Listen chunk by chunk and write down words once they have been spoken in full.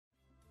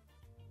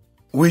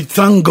We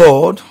thank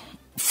God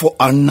for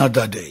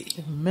another day.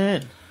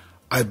 Amen.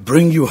 I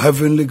bring you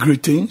heavenly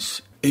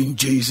greetings in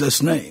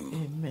Jesus' name.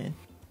 Amen.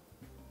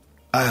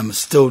 I am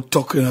still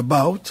talking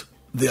about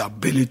the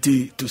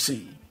ability to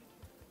see.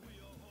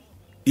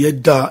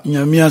 Yeda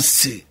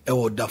nyamiase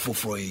ewo da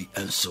foforo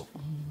enso.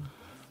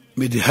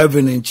 Me the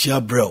heaven in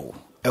chiabrel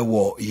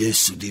ewo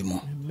Yesu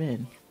dimo.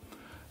 Amen.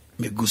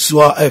 Me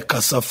gusua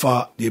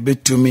kasafa de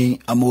betumi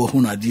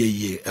amohunade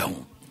ye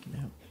ehun.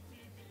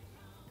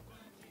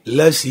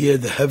 Let's hear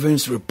the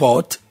heavens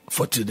report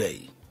for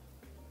today.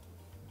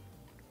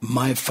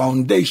 My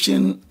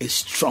foundation is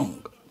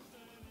strong,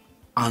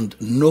 and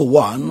no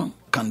one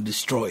can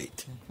destroy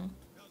it.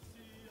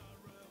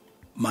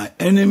 My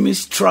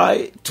enemies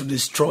try to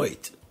destroy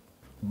it,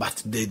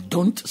 but they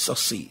don't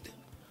succeed,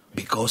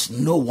 because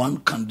no one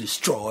can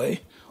destroy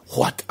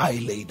what I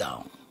lay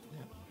down.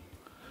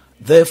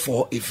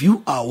 Therefore, if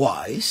you are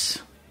wise,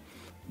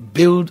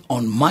 build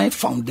on my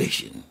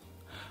foundation,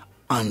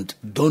 and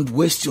don't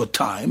waste your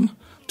time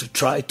to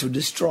try to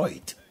destroy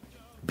it,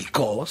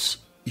 because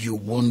you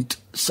won't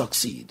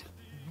succeed.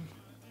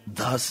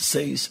 Thus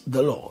says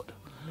the Lord.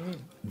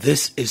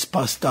 This is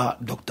Pastor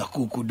Dr.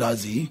 Kuuku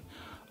Dadzie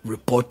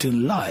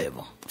reporting live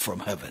from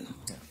heaven.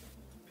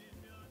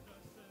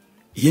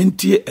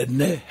 Yentie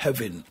ene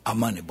heaven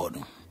amani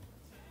bono.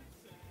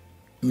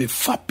 Me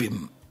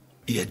fapim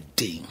ye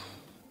ding.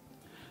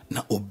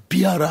 Na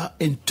obiara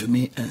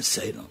entumi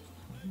ensay no.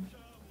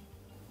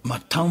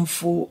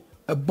 Matamfo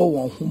ebo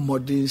won ho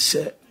modin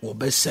se wo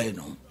besay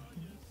no.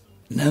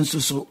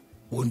 Nanso so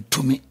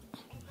wontumi.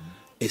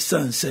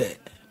 Esan se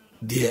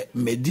de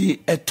medi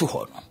eto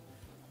ho no.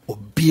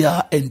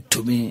 Obia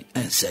entumi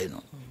ensay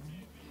no.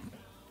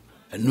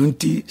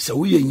 Enunti se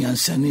wo ye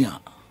nyansane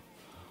a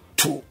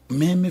to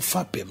me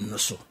fapem no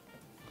so.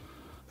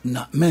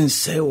 Na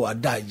mense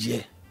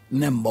wadaje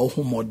ne mbo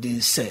ho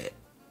modin se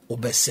wo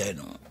besay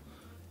no.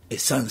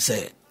 Esan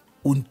se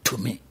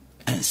untumi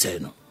ensay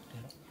no.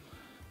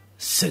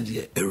 Said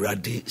ye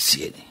erade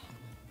sieni.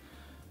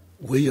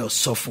 We your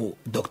suffer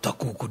Dr.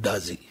 Kuuku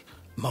Dadzie,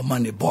 Mama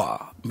ne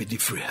boa me di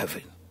free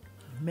heaven.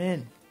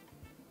 Amen.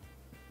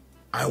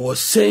 I was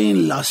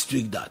saying last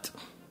week that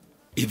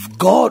if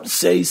God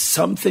says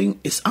something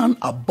is an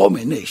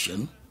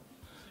abomination,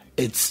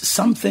 it's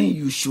something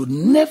you should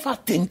never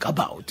think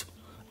about,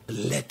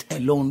 let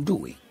alone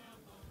do it.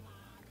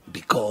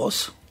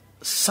 Because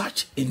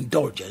such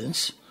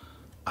indulgence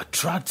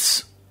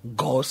attracts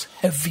God's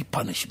heavy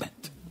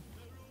punishment.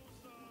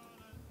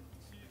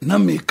 Na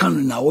me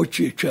kan na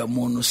wotwetwe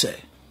mo no se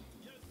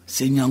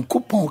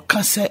Nyankopɔn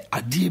ka se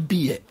ade bi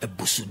ye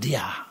ebusude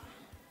a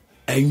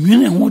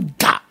enwene ho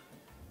da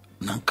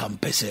na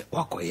nkampese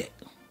wakoye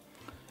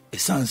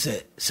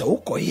esanse se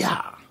wokoye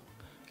a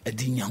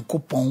edi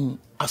Nyankopɔn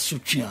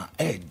asotwe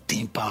a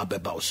din pa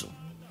beba so.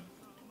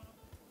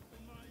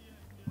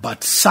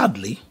 But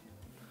sadly,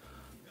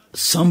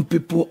 some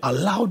people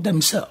allow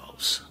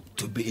themselves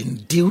to be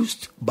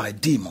induced by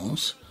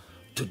demons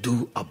to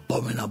do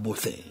abominable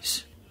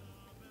things.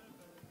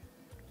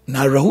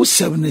 Na rahu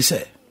 7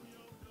 say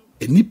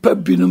enipa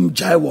binum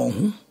jai won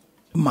ho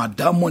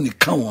madamo ni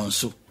kan won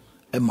so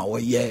e ma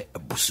woye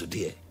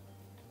ebusude.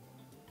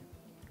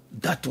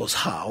 That was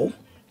how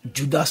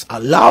Judas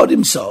allowed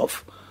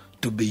himself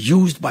to be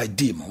used by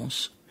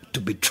demons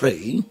to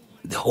betray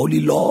the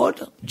Holy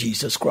Lord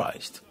Jesus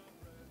Christ.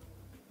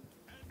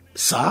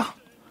 Sir,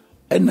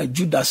 ena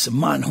Judas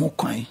man ho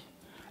kwan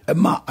e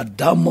ma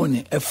adamo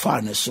ni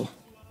efa ne so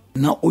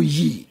na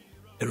oyi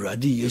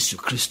Erade Yesu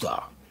Kristo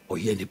a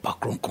and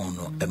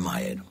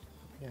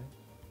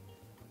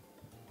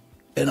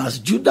as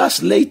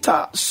Judas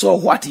later saw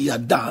what he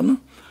had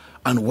done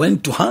and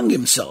went to hang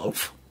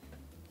himself,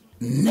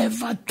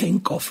 never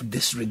think of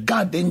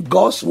disregarding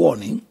God's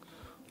warning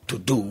to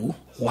do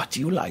what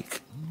you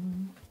like.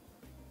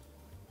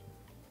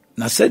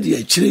 Na said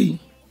ye chiri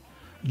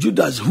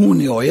Judas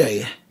huni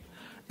oye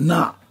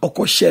na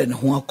okoshe ne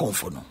ho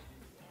akonfo no.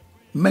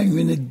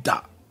 Menwini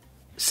da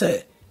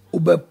se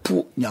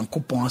ubepu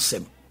Nyankopɔn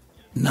asɛm.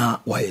 Na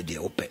why they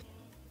open.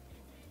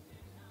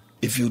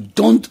 If you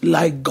don't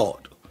like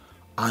God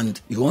and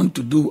you want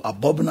to do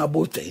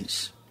abominable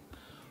things,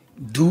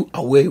 do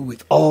away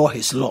with all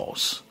his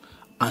laws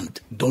and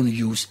don't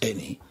use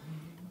any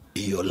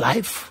in your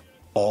life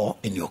or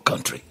in your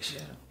countries.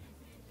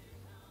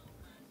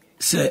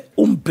 Say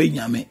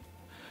nyame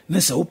ne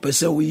se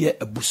upese we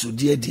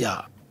ebusudie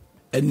dia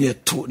ene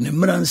to ne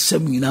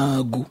mransam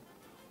nyina gu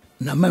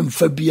na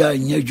memfa bia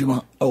nya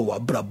dwuma e wa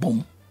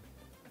brabom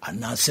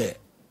anase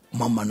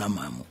mama na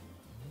mamu.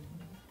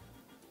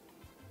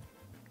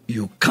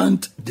 You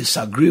can't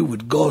disagree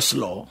with God's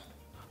law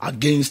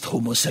against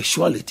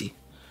homosexuality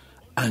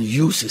and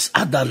use his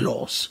other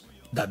laws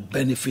that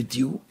benefit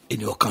you in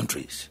your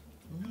countries.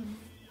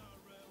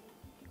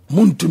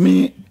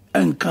 Muntumi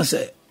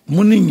enkase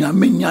muni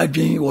nyame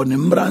nyadwen wo ne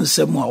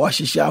mransem a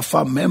wahihia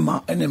afa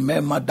mema ene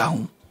mema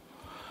down.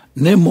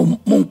 Ne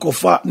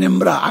munkofa ne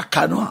mra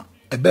aka no a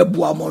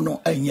ebeboa mo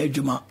no enya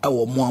adwuma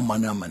ewo mo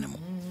amane amane mo.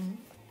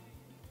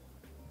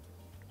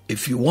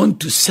 If you want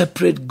to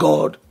separate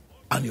God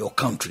and your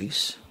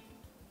countries,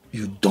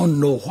 you don't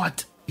know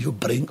what you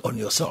bring on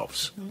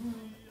yourselves.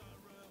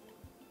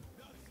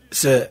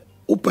 Say,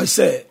 upe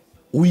se,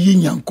 uyi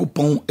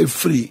nyankopon e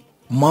free,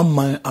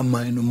 mamma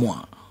amai no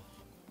moa.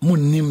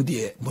 Munim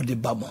die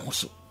modiba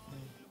monso.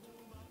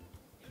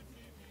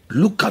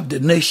 Look at the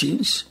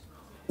nations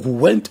who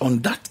went on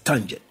that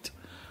tangent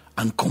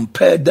and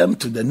compare them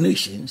to the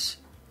nations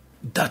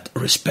that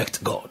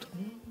respect God.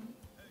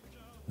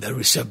 There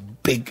is a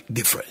big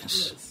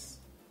difference. Yes.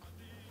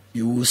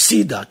 You will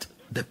see that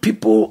the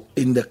people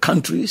in the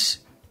countries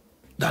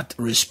that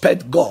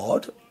respect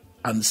God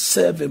and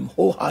serve Him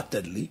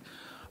wholeheartedly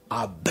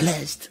are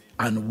blessed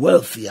and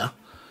wealthier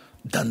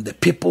than the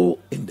people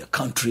in the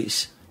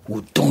countries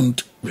who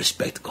don't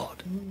respect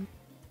God.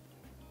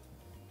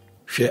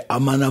 She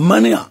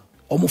amanamania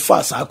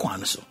omufa sa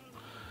kwan so.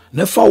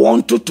 Nefa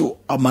won toto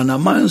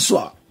amanaman so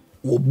a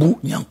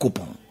wobu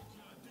nyankopon.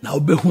 Na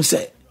obehu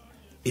se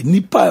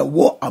enipa e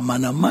wo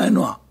amanaman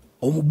no a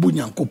omubu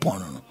nyankopon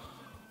no.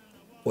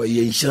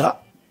 Oye nhyira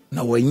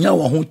na wanya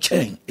wo ho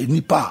chen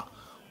enipa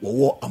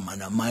wo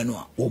amanaman no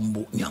a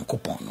omubu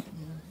nyankopon no.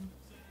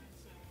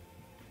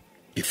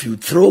 If you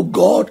throw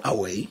God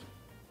away,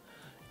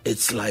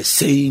 it's like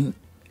saying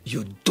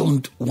you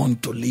don't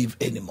want to live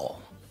anymore.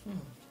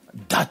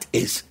 That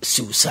is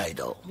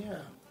suicidal.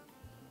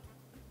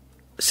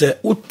 Se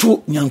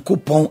utu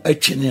nyankopon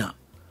etwene a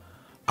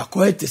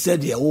akoye te se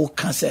de wo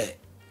ka se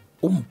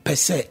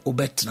umpese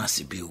obetna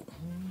sibiu.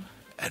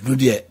 Enu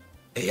de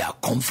ya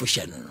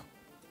confusion.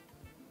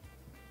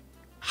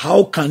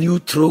 How can you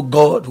throw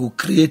God who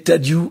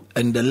created you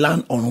and the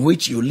land on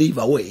which you live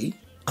away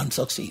and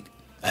succeed?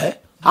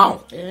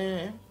 How?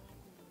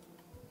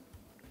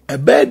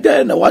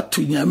 Ebede na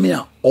watu nyame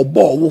a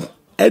obo wo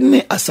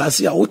ene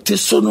asase a wote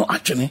so no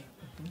atwene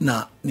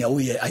na ne wo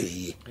ye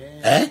ayeye.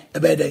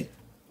 Ebede.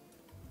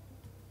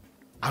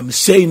 I'm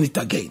saying it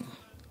again.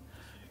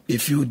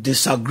 If you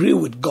disagree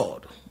with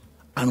God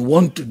and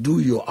want to do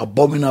your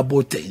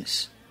abominable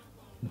things,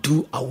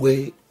 do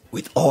away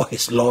with all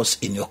His laws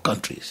in your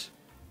countries.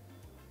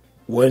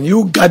 When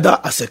you gather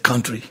as a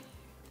country,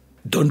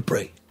 don't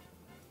pray.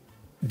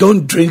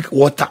 Don't drink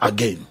water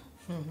again.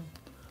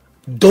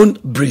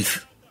 Don't breathe.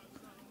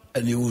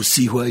 And you will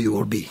see where you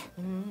will be.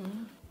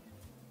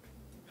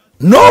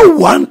 No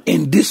one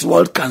in this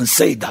world can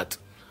say that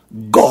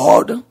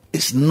God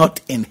is not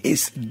in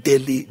His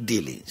daily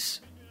dealings.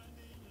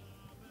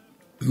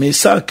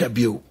 Mesa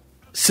kabio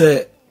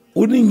se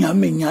uni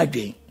nyame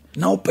nyade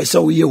na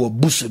opese wo ye wo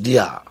busu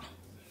dia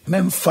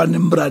memfa ne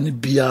mbra ne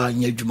bia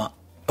nyadwuma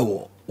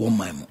ewo wo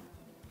man mu.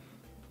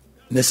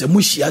 Ne se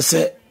muhia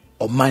se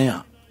oman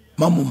a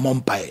mamu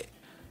mompae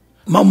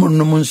mamu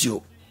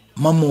nomunsuo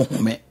mamu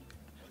home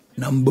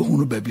na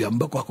mbehunu babia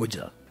mbekwa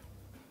akogina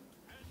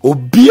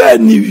obia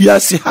ni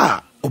wiase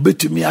ha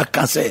obetumi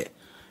aka se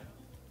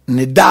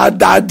ne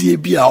da die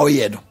bia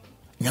oye no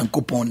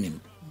nyankopon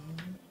nim.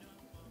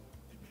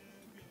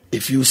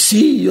 If you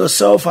see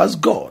yourself as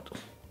God,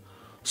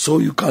 so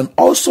you can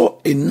also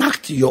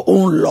enact your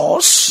own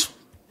laws,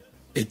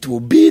 it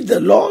will be the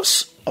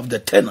laws of the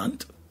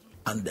tenant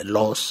and the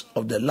laws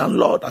of the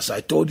landlord, as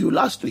I told you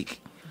last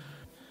week.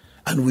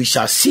 And we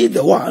shall see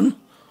the one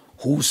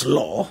whose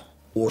law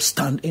will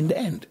stand in the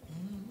end.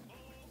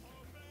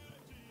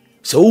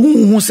 So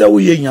who say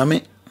we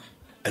nyame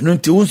eno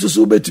nti won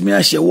susu betumi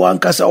ahye wo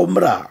ankasa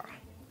omra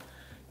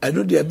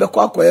eno de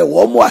ebekwa kwaye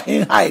wo mo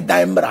ahen hai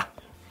dan mra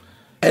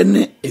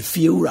ene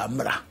efie wura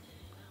mra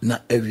na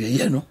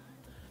awieye no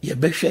ye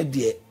behwe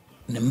de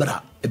ne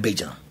mra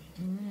ebegina.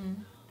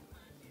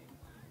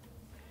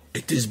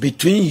 It is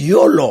between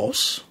your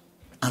laws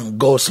and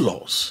God's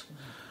laws,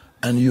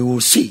 and you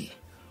will see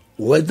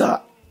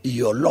whether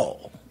your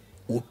law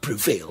will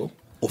prevail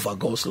over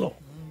God's law.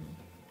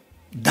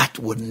 That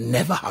would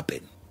never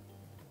happen.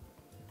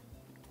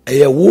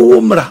 Eye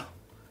wo mra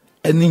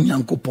eni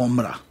nyankopon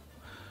mra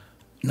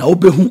na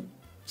obehu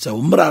se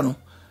wo mra no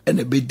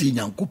ene bedi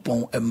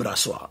nyankopon emra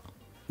so a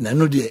na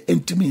no de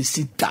entimi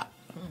sita.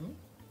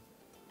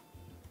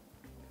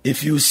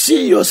 If you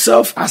see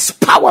yourself as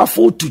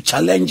powerful to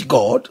challenge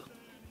God,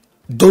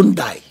 don't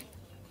die,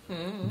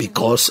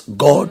 because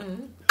God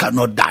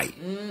cannot die.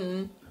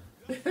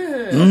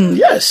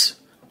 Yes,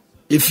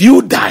 if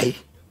you die,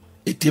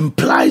 it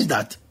implies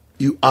that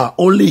you are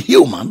only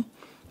human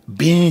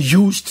being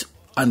used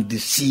and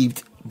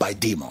deceived by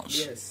demons.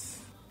 Yes.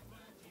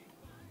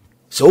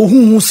 So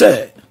who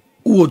say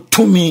who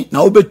to me na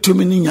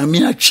obetumi ni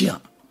nyame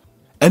atwea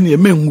ene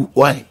emengu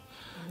why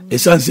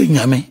esanse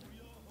nyame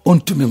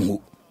ontumi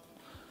ngu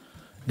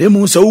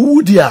demu so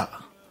wudia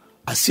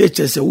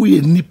asieche se wo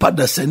ye nipa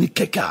da sani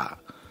keka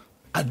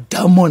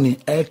adamoni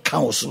e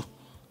council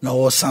na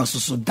wo sanso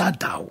so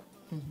dadaw.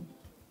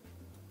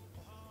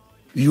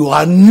 You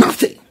are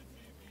nothing,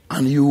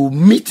 and you will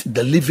meet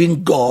the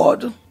living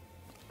God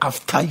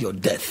after your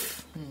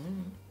death.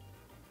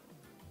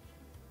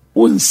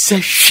 Unse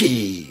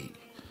hwe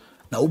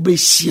na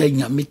obesia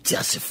nyame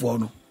tiasefo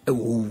no e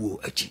wo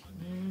achi.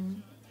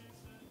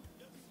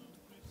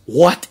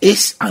 What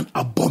is an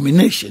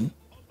abomination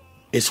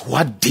is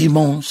what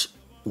demons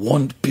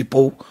want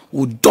people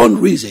who don't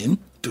reason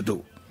to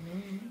do.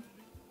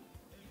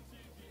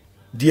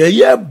 Dear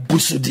ye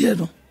busudie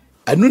no,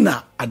 enu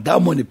na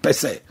adamo ni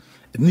pese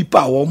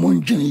nipa wo mo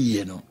ndwene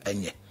ye no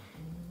enye.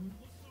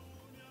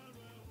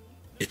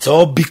 It's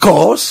all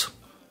because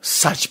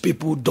such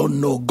people don't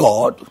know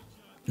God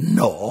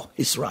nor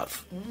his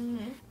wrath.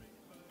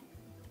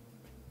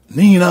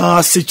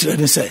 Nina sichre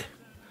ni se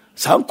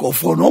sanko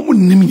fo no mo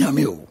nim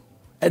nyame o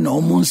e na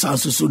mo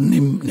nsanso so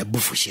nim ne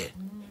bufushe.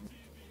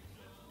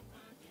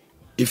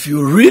 If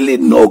you really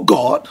know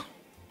God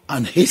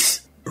and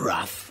his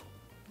wrath,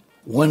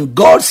 when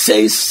God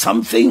says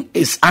something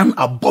is an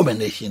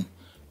abomination,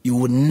 you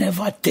will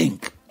never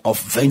think of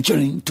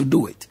venturing to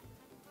do it.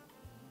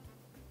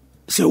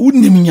 Se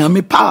unim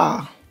nyame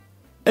pa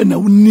ena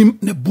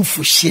unim ne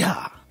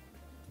bufushia.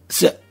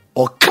 Se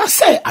o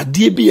Kaase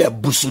adie bi e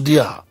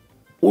busudia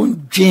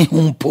ondwen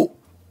humpo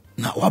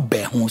na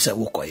wabe hu se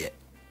wokoye.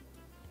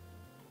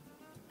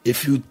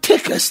 If you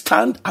take a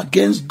stand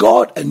against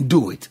God and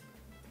do it,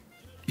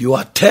 you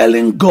are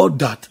telling God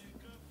that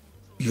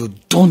you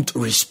don't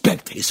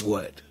respect his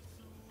word.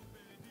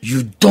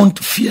 You don't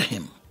fear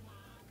him.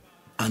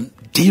 And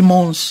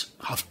demons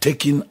have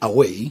taken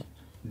away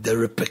the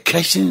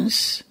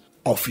repercussions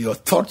of your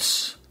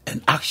thoughts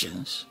and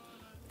actions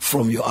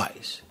from your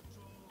eyes.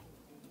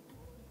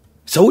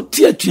 So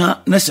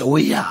tia na se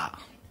we ya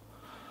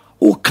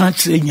o kan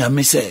kire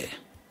nyame se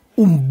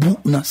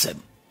umbu na sem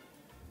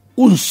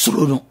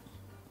unsuro no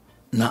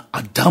na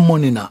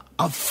adamoni na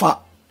afa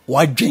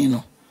wadwen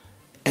no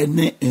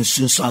ene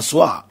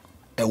nsunsuaso a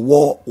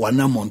ewo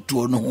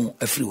wanamontuo no ho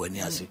afiri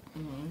wani ase.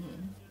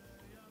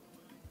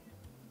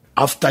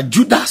 After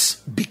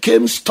Judas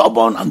became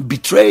stubborn and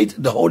betrayed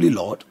the Holy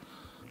Lord,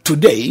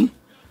 today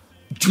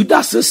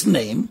Judas's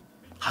name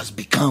has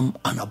become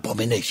an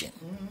abomination.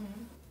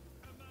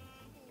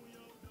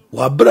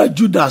 Wabra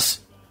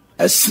Judas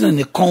esene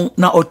ne kon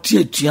na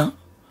otietua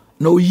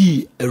na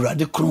oyi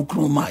Awurade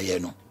kronkron ma ye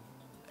no.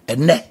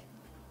 Ene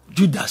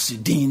Judas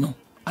din no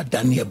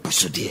adane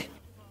abusodie.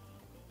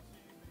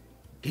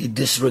 He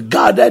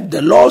disregarded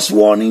the Lord's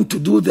warning to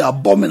do the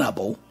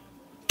abominable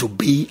to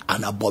be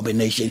an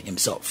abomination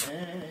himself.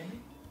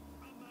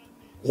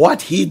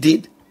 What he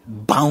did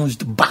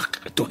bounced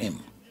back to him.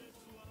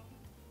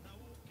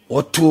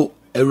 Oto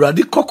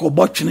Awurade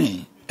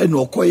kokobotwene ene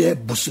okoye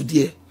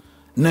busudie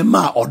ne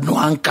ma odno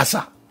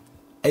ankasa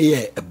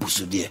eye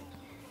ebusudie.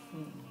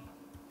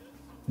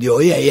 De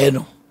oye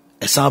no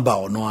esaba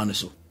ono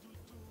aniso.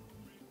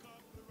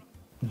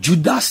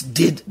 Judas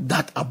did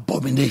that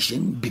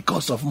abomination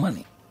because of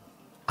money.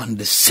 And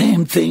the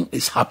same thing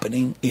is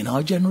happening in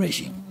our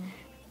generation.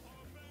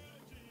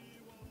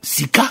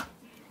 Sika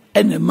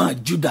enema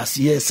Judas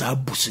yes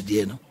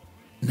abusudie no.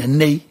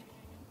 Nenei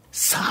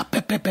sa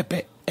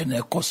pepepepe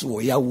ene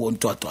koso ya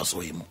wonto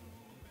atwaso yimo.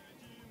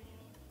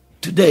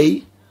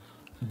 Today,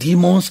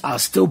 demons are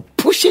still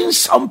pushing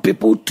some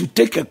people to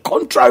take a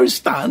contrary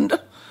stand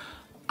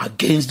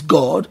against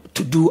God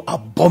to do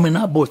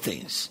abominable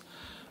things.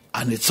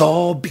 And it's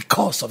all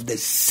because of the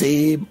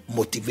same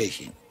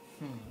motivation.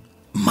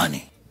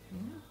 Money.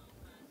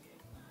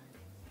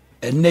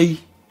 Enei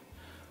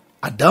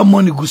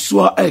adamoni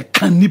gusua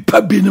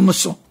kanipa binim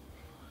so.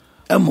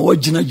 Ema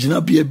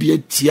wajina bia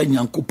tia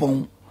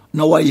nyankopon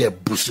na waye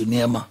busu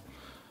niema.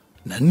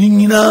 Na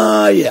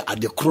ningina ye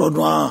adekro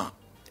no a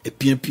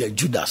epiepia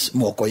Judas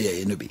mo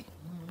okoye eno bi.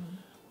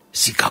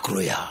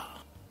 Sikakro ya.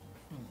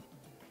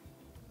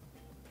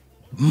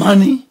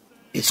 Money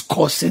is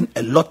causing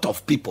a lot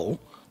of people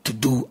to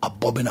do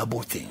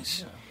abominable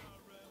things.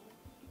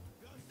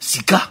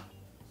 Sika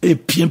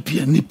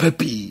epiepia ni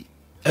pepi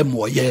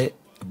emoye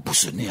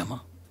busu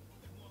niema.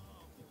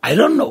 I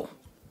don't know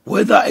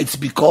whether it's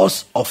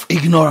because of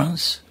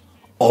ignorance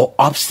or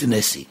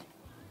obstinacy,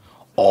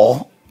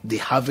 or they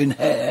haven't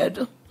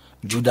heard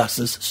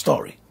Judas's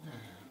story.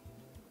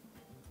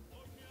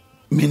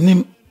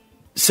 Minim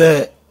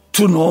se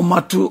tu no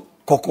matu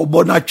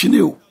kokobona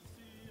chiniu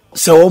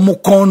se omu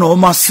kono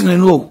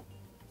masinenu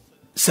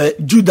se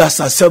Judas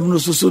asem no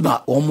so na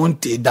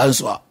omonte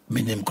danswa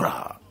minim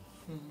kra.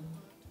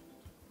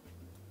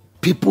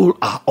 People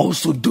are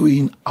also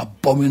doing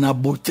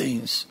abominable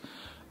things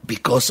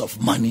because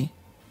of money,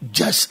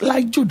 just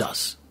like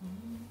Judas.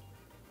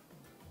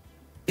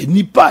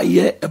 Enipa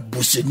ye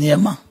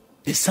ebuseniema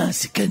esan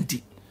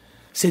sikenti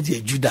said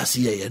ye Judas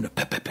ye no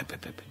pepe.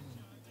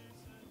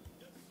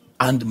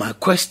 And my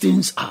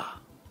questions are,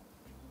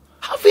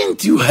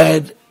 haven't you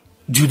heard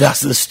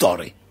Judas's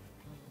story?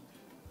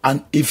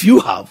 And if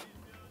you have,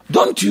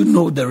 don't you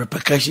know the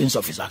repercussions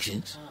of his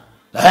actions?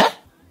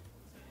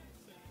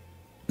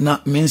 Na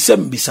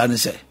minsem bisane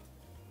se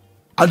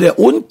ade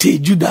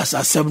onte Judas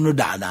asem no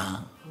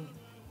dana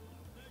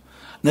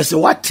na se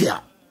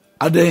watia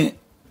ade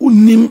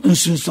unim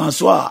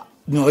nsunsuanso a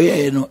no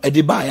ye no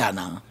edi ba ya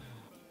na.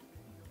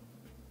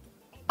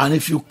 And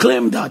if you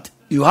claim that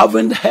you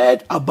haven't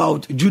heard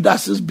about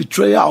Judas's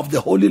betrayal of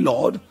the Holy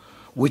Lord,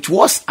 which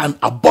was an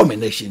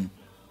abomination,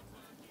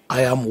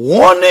 I am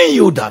warning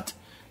you that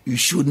you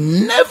should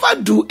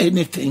never do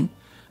anything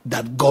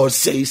that God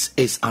says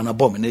is an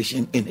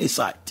abomination in his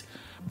sight,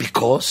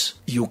 because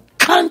you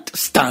can't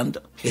stand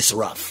his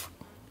wrath.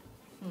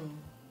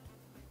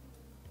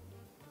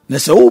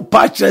 Nese o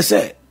patre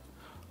se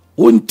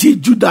unti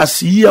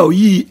Judas yi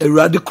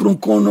Awurade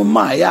kronkron no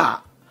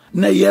maya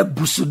na ye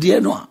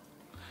busudie no a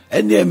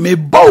ene me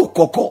baw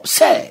kokko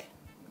se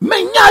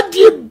menya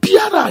de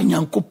biara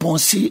Nyankopɔn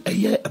si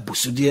eye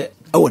abusudie e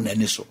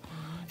wonani so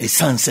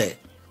esanse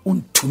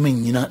untumi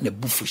nyina ne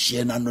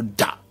bufuhie na no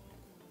da.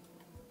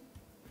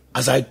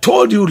 As I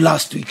told you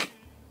last week,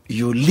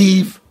 you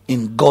live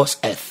in God's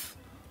earth,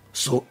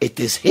 so it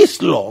is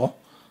his law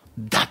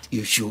that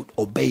you should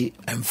obey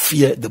and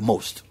fear the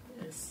most.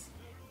 Yes.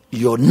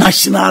 Your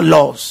national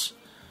laws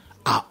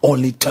are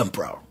only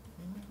temporal.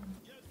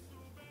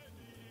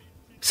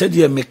 Said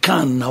ye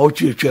mekan na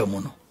otwetwe mu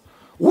no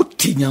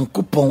wuti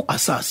Nyankopɔn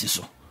asase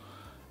so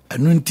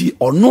anunti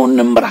ono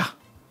nembra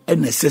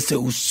enesese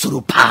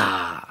usuru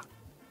pa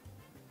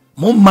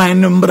mo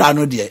man nembra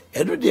no de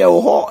eno de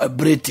ho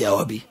ebrete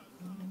awabi.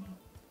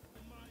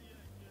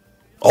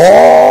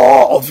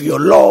 All of your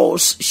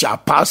laws shall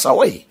pass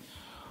away,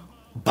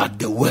 but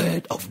the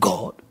word of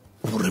God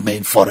will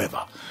remain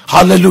forever.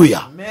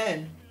 Hallelujah.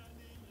 Amen.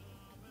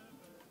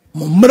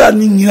 Mumra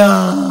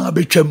ninya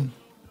betwam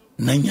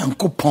na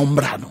Nyankopɔn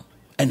mbra no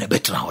ene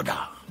betra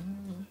oda.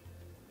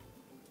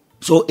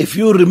 So if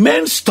you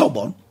remain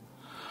stubborn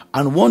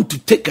and want to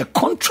take a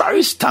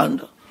contrary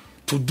stand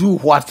to do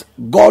what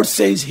God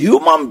says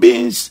human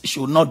beings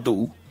should not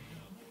do,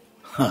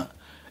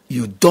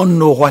 you don't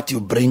know what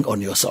you bring on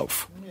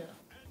yourself.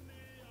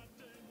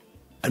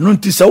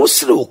 Anunti sa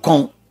usire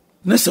okon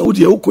na sa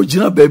wodi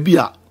ukogina baabi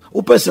a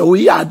wo pese wo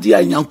ya ade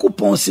a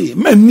Nyankopɔn se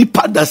man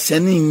nipa da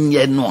sene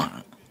nye no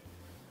a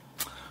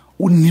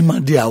unima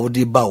de a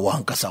wodi ba wo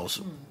ankasa wo.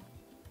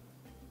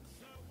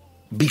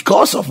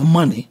 Because of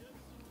money,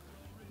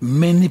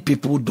 many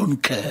people don't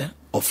care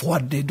of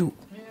what they do.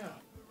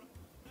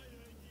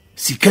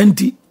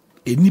 Sikanti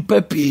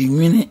enipa pe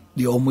nwini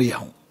de omo ye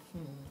ho.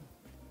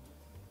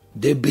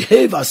 They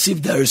behave as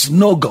if there is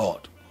no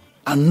God,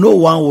 and no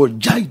one will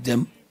judge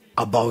them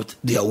about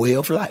their way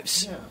of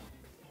lives.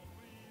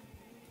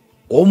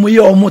 Omo ye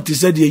omo ti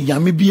se de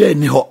nyame bia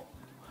ni ho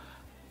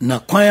na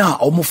kwan a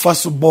omo fa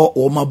so bo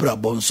o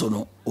mabrabo nso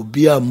no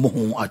obia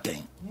mohu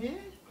aten.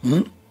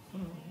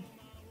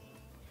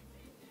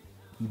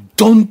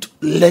 Don't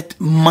let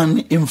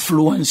money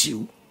influence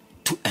you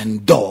to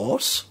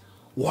endorse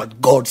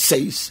what God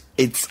says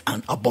it's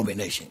an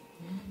abomination.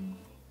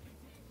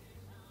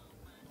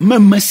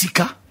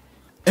 Memesika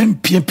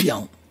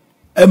empiempian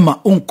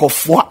ema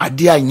unkofo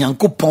ade a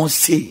Nyankopɔn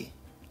se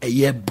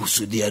eye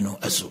busudie no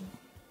eso.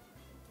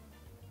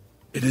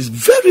 It is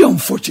very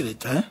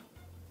unfortunate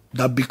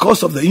that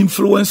because of the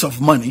influence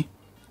of money,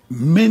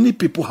 many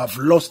people have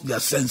lost their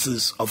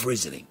senses of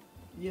reasoning.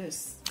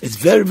 Yes. It's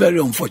very, very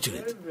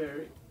unfortunate.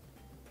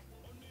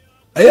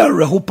 Aya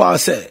rehupa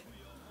se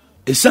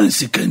esan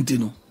sikanti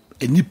no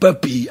enipa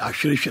pi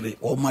ahwerehwere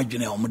o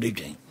madwene o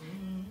modedwen.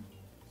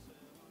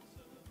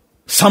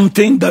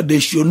 Something that they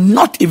should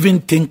not even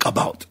think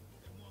about,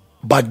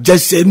 but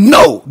just say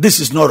no, this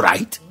is not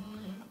right.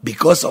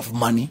 Because of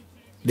money,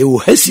 they will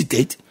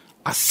hesitate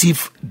as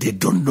if they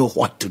don't know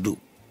what to do.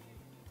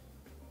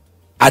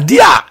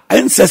 Adia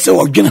ensese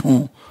wodwene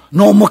ho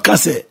no mo ka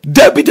se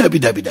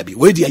dabi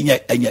we di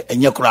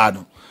enye kura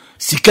no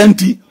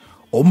sikanti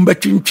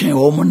ombetwentwen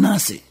o mo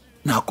nase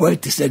na akoy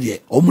te se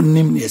de o mo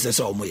nim ne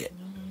esese o mo ye.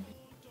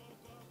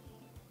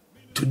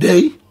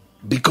 Today,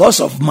 because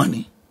of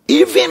money,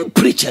 even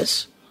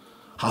preachers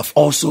have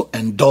also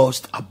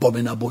endorsed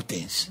abominable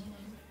things.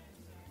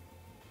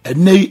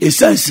 And nay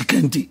esan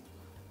sikanti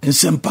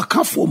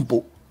ensempaka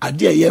fompo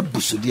ade ye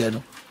busudie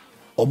no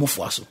o mo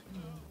foaso.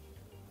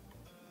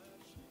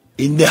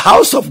 In the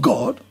house of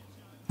God,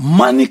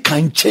 money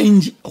can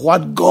change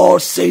what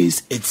God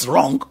says it's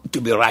wrong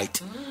to be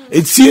right.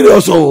 It's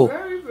serious. Oh,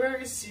 very,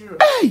 very serious.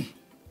 Hey,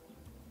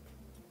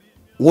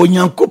 wo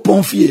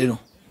Nyankopɔn fie no,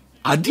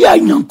 ade a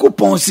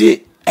Nyankopɔn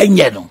se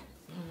enye no.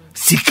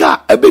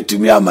 Sika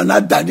ebetumi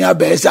amana dani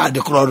abese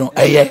adekro no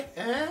eye.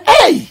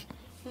 Hey.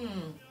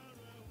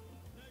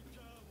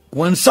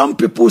 When some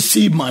people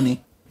see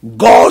money,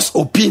 God's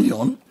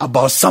opinion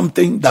about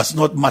something does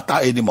not matter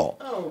anymore.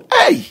 Oh.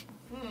 Hey.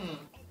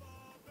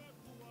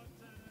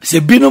 Se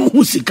binom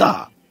hu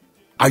sika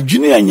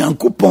adwene a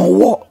Nyankopɔn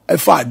wo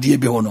efa ade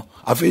bi ho no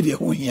afa de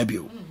ho hia bi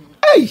o.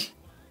 Hey,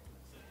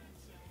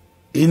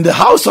 in the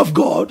house of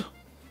God,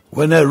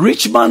 when a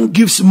rich man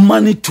gives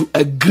money to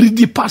a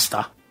greedy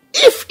pastor,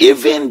 if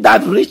even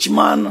that rich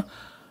man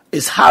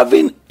is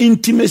having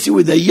intimacy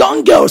with the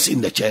young girls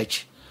in the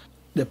church,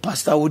 the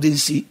pastor wouldn't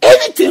see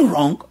anything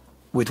wrong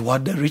with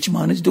what the rich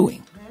man is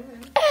doing.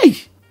 Hey,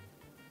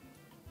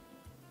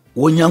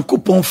 wo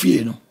Nyankopɔn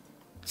fie no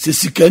se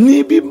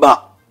sikani bi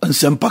ba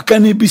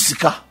nsempakani bi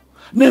sika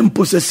na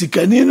mpo se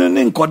sikani no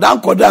ne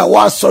nkoda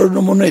wa asɔre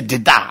no mo no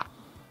ededa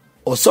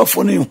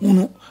osofo no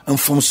ehunu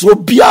mfomso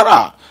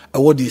biara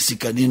ɛwɔ de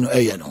sikani no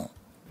ɛyɛ no.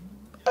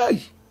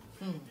 Hey.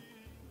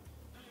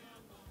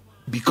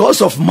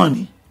 Because of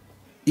money,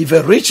 if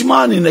a rich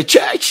man in a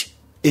church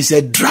is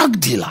a drug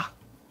dealer,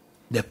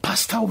 the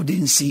pastor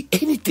wouldn't see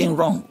anything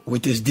wrong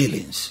with his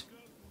dealings.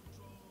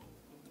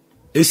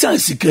 Esan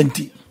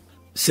sikanti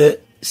se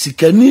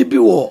sikani bi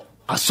wo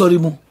asori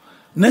mu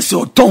na se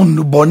oton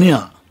no bone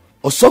a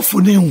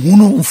osofo ne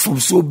hunu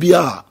mfomso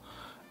bia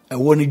e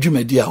woni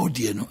dwumadi a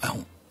odie no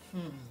ahu.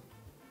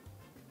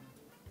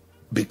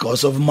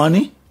 Because of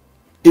money,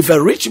 if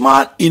a rich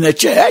man in a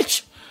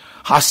church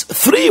has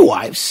 3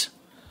 wives,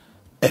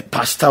 a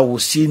pastor will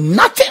see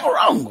nothing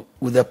wrong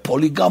with the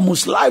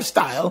polygamous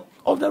lifestyle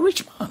of the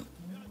rich man.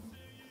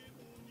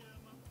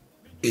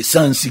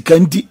 Esan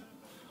sikanti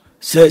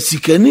se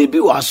sikani bi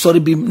wa asori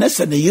bi na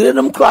se ne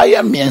yerenum kra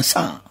ya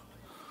miensa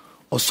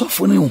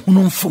osofo ne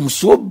hunu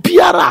mfomso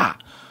biara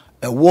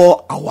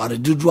ewo aware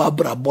dudu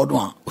abrabọ no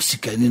a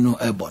osikani no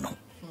ebo no.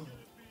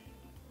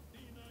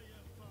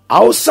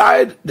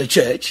 Outside the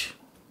church,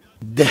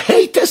 the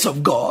haters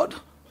of God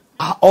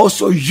are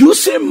also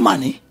using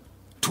money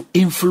to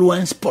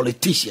influence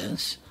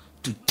politicians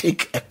to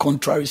take a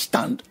contrary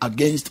stand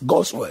against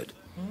God's word.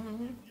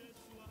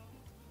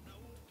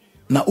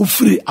 Na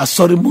ufiri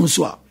asori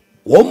munso a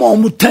woma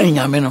omutan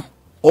nyame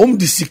no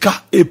di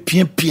sika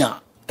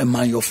epiapia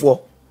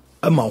emanyofo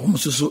ema wom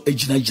soso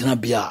ejina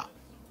bia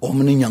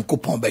omne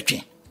nyankopon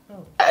betwe.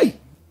 Hey,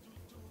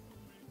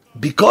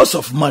 because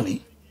of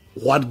money,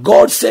 what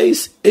God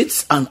says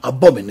it's an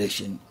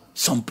abomination,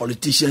 some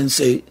politicians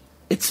say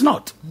it's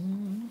not.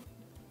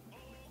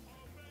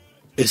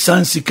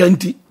 Esan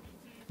sikanti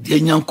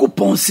de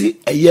nyankopon si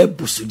eye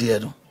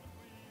busude no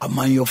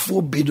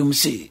amanyofo bedum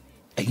say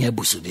eye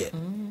busude.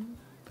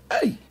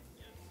 Hey,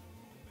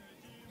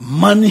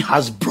 money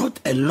has brought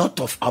a lot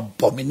of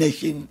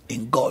abomination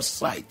in God's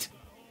sight.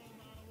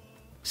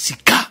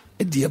 Sika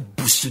de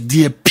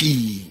busude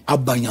pi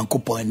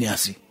abanyankopon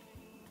aniasi.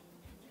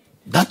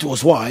 That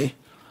was why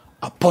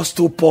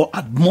Apostle Paul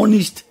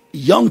admonished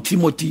young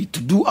Timothy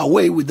to do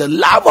away with the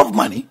love of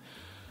money,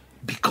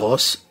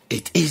 because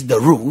it is the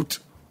root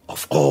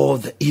of all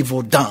the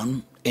evil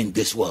done in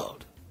this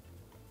world.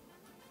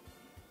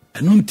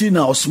 Enunti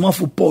na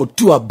osmafo Paul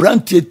to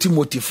abrantie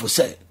Timothy for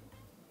say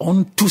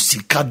on to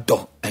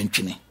sikado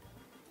entwene.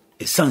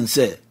 Esan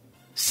say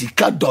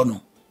sikado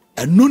no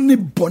enu ni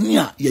bone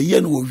a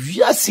yeye no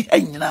wiase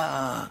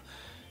anyina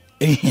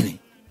ehini.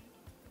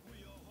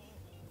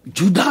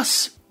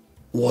 Judas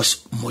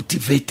was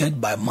motivated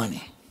by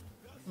money,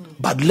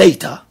 but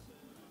later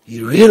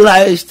he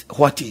realized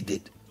what he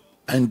did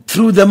and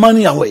threw the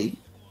money away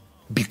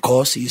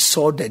because he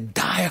saw the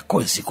dire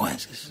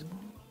consequences.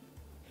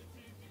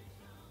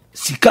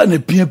 Sika ne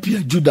pia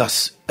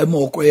Judas ema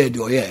okoye de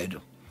oye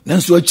do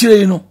nanso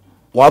akire no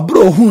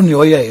wabro hu ne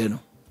oye no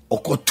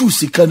okotu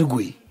sika ne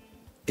gui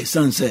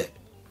esanse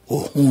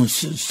ohun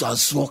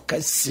saso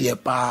kase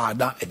pa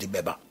da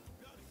edibeba.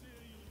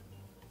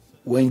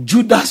 When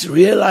Judas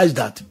realized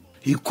that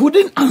he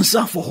couldn't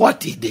answer for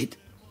what he did,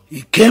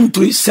 he came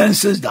to his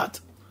senses that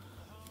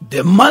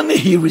the money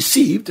he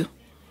received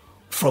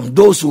from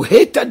those who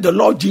hated the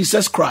Lord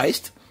Jesus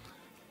Christ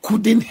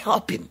couldn't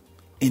help him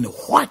in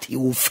what he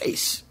will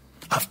face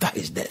after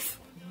his death.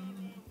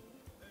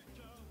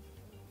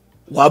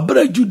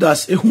 Wabre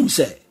Judas ehun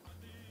se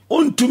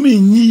ontumi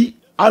nyi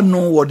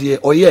ano wode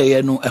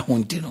oyeye no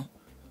ehunti no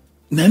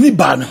nani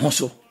ba ne ho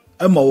so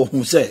ema wo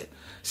hu se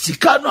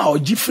sika no a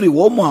ogifiri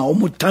wo mo a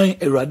omutan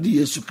Awurade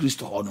Yesu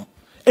Kristo ho no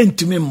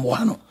entimi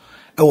mmoa no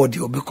ewo de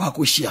obekọ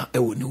akohia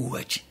ewo ni wo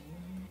achi.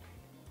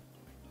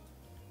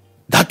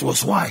 That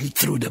was why he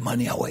threw the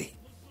money away.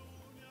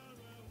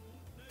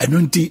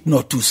 Enunti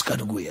no to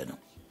skaduye no.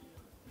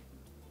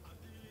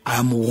 I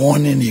am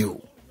warning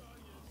you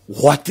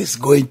what is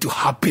going to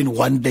happen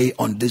one day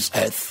on this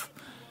earth.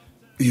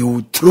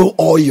 You throw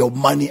all your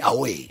money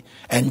away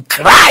and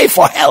cry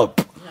for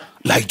help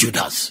like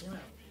Judas.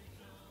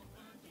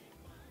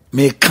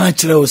 Me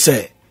kanchre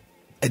say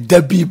e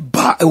dabi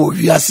ba e wo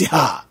wiase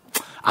ha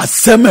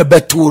aseme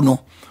betu no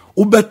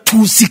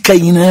ubetu sika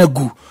yina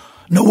agu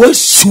na we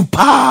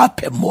super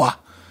pemoa.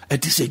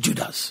 It is a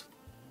Judas.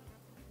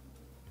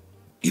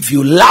 If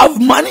you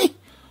love money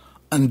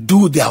and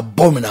do the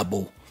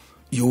abominable,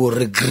 you will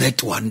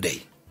regret one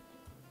day.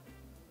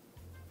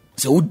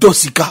 So udo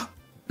sika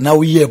na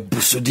uye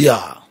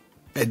busudia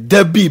e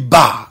dabi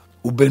ba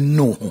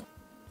ubenu.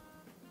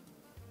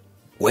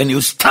 When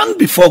you stand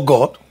before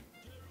God,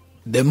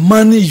 the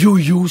money you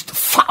used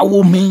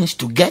foul means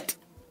to get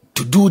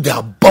to do the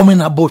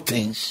abominable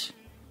things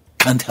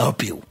can't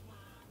help you.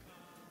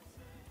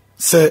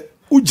 Se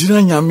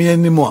ujina nyame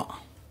animu a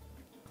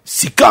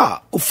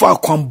sika ufa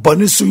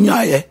kwambane so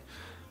nyaye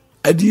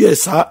adiye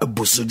sa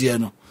abusudie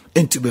no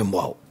entube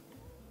mwa.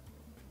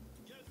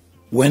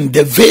 When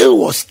the veil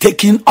was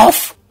taken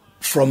off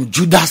from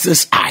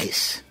Judas's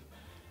eyes,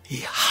 he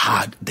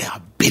had the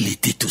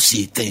ability to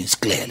see things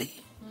clearly.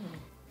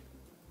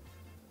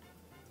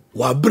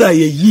 Wabra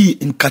ye yi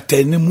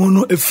nkatanimu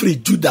no efri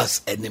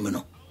Judas enim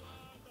no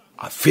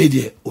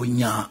afede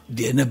onya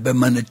de ne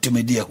bema na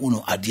tumede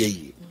hunu ade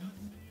yi.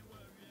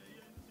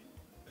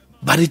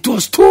 But it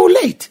was too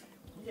late.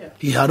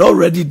 He had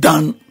already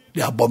done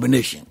the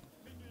abomination.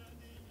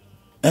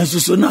 And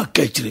so na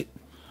kechire.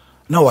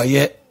 Now I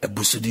hear a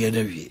busudi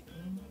energy.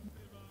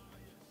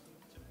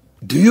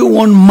 Do you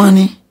want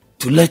money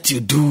to let you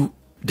do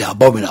the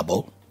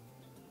abominable?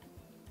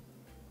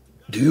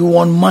 Do you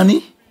want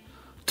money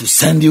to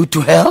send you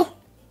to hell?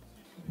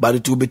 But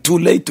it will be too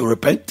late to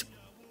repent.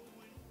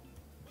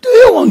 Do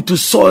you want to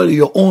soil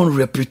your own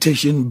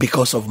reputation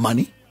because of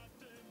money?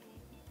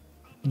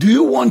 Do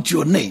you want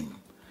your name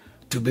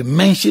to be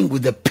mentioned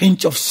with a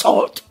pinch of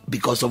salt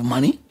because of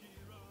money?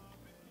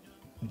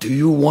 Do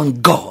you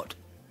want God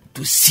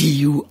to see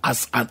you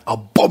as an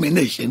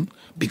abomination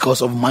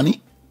because of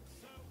money?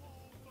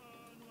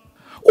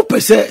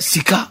 Upese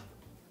sika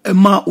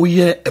ema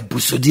uye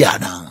ebusodi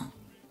ana.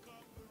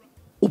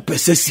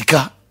 Upese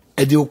sika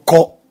edi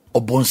uko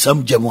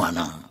obonsam jemu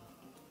ana.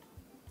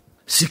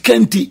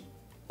 Sikenti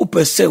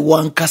upese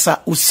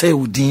wankasa use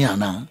udin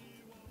ana.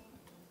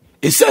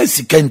 Ese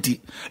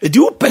sikenti edi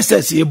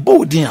upese si ebo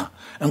udin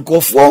a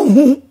nkofo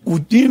hu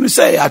udin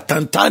se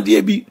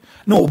atantade bi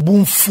na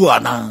obunfu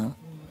ana.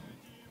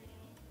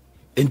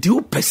 Enti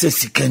upese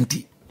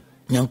sikenti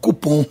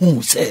nyankopon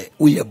hu se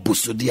uye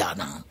busodi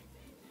ana.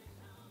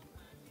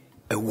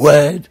 A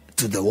word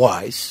to the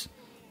wise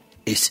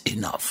is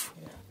enough.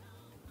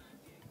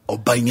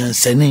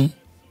 Obanyanseni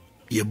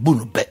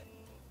yebunu be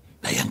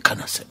na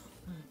yankanasem.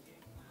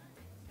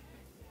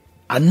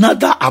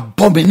 Another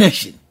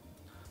abomination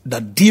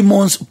that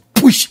demons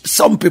push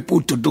some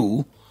people to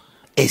do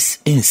is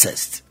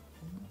incest.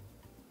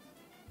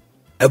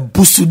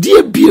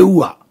 Ebusudie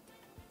biewa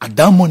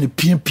adamo ni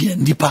pien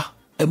nipa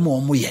emo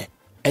omuye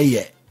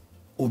eye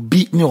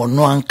obi ni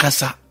ono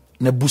ankasa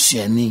na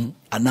busuani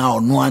ana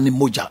ono ani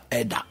moja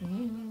eda.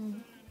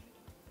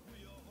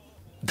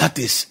 That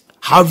is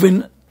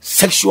having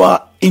sexual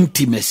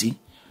intimacy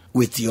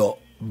with your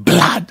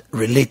blood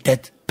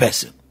related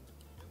person,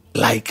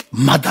 like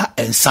mother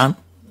and son,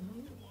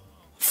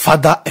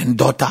 father and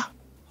daughter,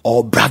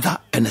 or brother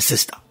and a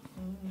sister.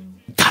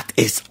 That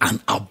is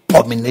an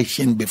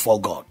abomination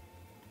before God.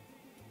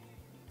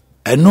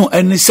 And no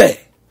any say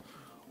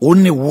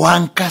only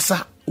one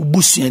kasa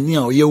ubusiani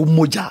o ye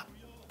umoja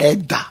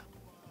eda.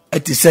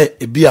 It is say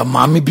ebi a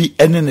mami bi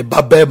ene ne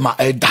baba ma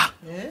eda.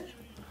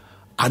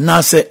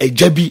 Anase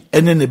ejebi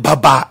ene ne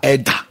baba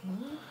eda.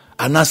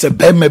 Anase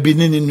bema bi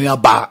ne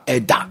nua ba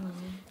eda.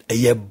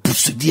 Eye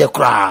busudie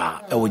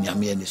kra e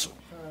wonyame ani so.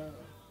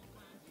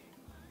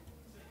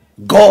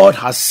 God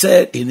has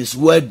said in his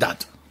word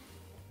that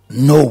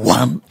no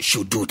one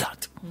should do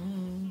that.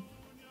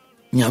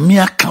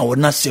 Nyame aka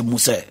wona se mu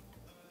se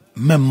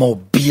memo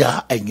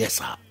bia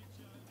enyesa.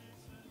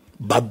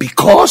 But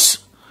because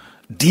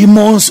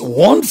demons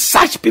want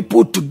such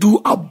people to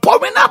do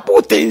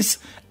abominable things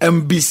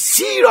and be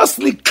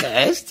seriously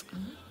cursed,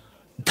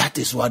 that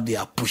is what they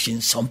are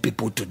pushing some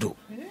people to do.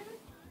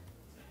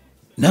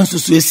 Now, so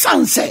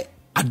san say,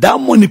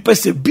 Adamo ni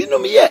pese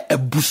binum ye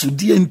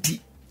ebusudi enti.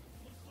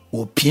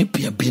 O pien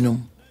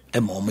binum e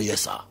momo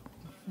yesa.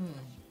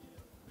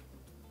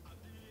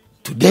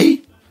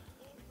 Today,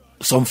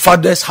 some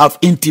fathers have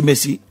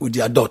intimacy with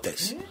their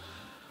daughters.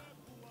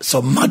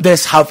 Some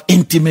mothers have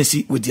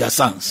intimacy with their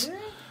sons.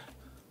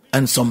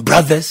 And some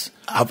brothers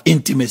have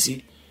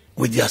intimacy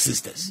with their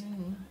sisters.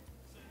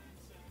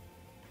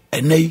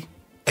 And they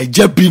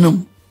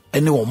binum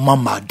and they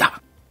mama da.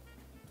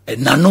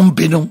 And nanum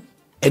binum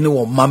and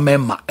they mama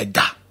ma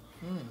eda.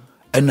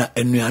 And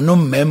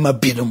nanum mema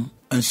binum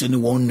and so they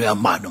won't know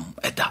manum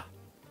eda.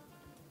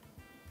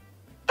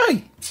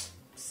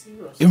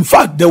 In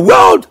fact, the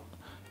world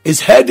is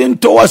heading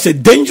towards a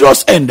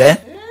dangerous end.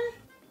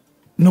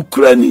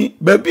 Nukrani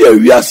baby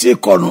we are say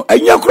kono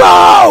enya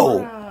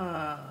kra.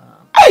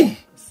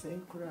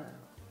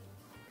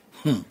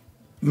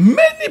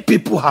 Many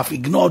people have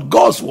ignored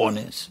God's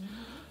warnings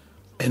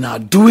and are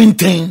doing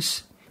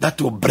things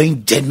that will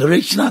bring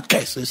generational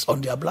curses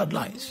on their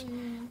bloodlines.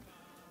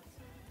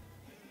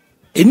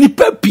 Eni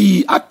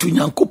pepi atu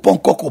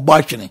nyankopon koko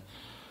bachene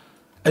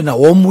ena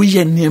wo mu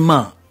ye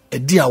niema e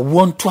dia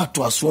won to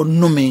aso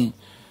nome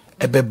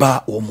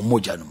ebeba wo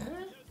moja no.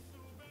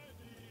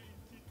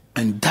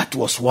 And that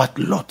was what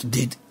Lot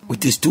did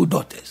with his two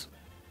daughters.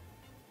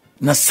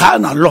 Na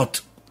sana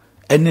Lot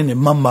ene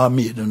mama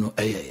mi no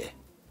eyeye.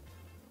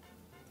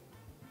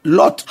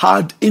 Lot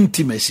had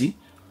intimacy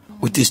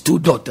with his two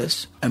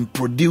daughters and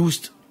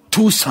produced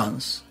two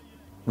sons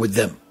with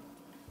them.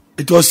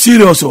 It was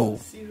serious.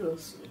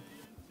 Serious.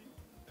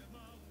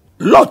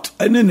 Lot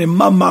and then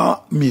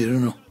mama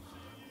miru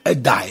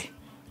die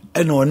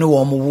and only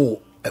one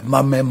wo a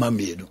mama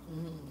miru.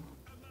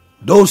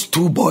 Those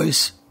two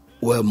boys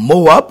were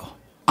Moab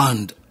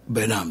and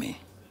Benami.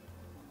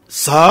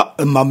 Sa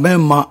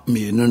mama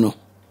miru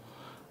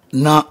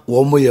na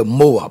womo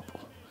Moab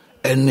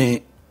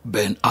and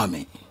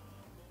Ben-Ami.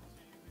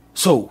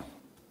 So,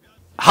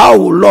 how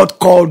will Lord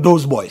call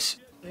those boys?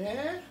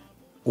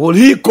 Will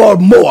he call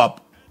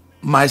Moab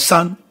my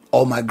son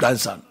or my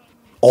grandson?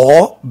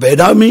 Or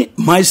Ben-Ami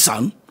my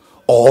son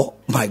or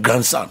my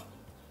grandson?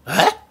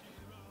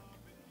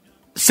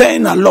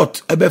 Saying a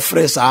lot, ebe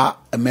fresa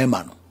a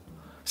memano.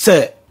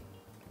 Say,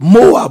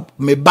 Moab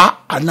me ba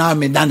ana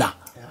me nana.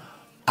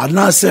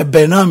 anase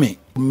benami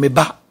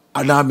meba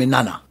anami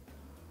nana.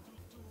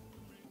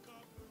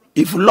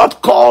 If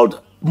Lot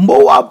called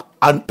Moab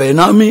and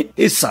Benami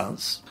his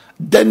sons,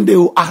 then they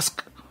will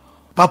ask,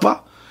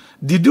 Papa,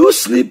 did you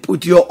sleep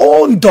with your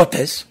own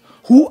daughters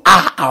who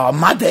are our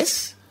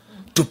mothers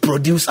to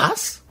produce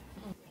us?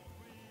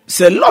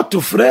 Say Lot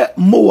to frere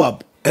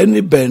Moab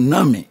any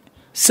Benami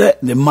say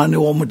the money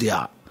woman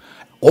dia.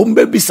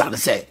 Baby son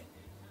say,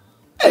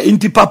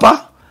 inti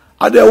papa,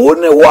 ade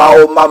wone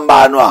wa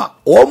mamba no a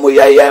wo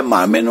ye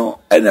mame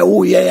no ene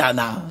wo ye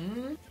ana.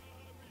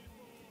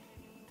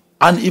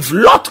 And if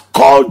Lot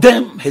called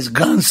them his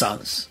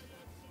grandsons,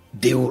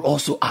 they will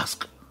also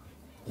ask,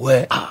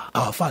 where are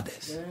our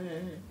fathers?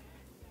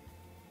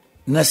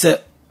 Na say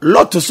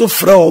Lot so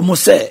fra omo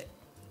say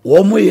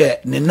wo ye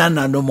ne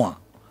nana no mo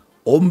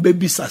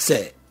baby sa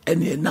say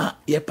ene na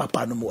ye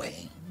papa no mo.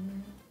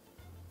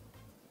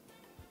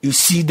 You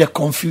see the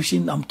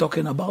confusion I'm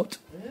talking about?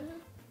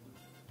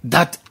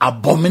 That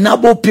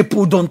abominable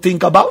people don't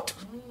think about?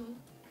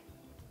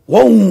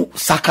 Won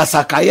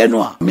saka ye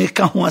no a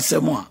meka ho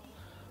asemo a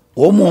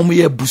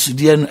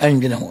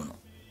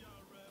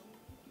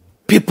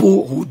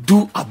people who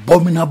do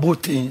abominable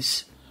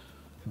things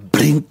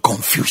bring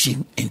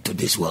confusion into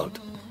this world.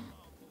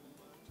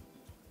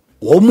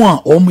 When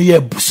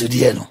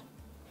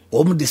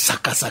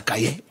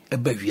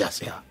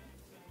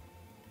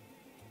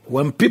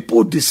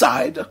people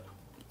decide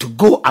to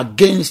go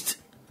against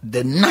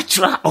the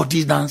natural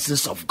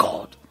ordinances of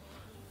God,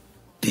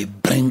 they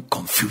bring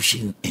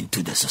confusion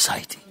into the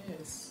society.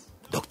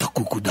 Dr.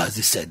 Kuuku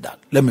Dadzie said that.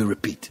 Let me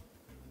repeat.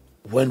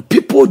 When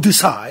people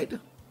decide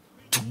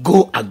to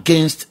go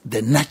against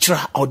the natural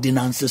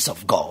ordinances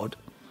of God,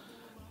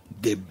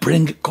 they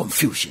bring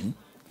confusion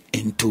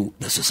into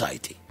the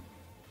society.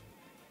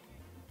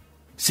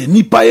 Se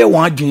nipa ye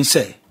wan adwin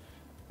se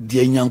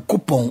de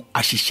Nyankopon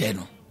ahihye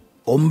no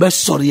ombe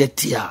sori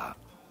etia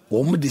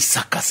om de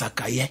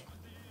sakasaka ye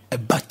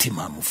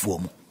ebatima mfuo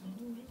mu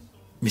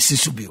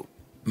misisubio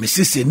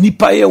misise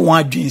nipa ye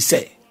wan adwin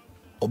se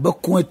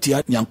obekun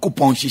atia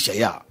Nyankopon hihye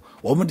ya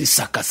om de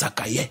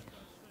sakasaka ye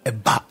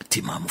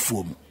ebatima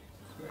mfuo mu.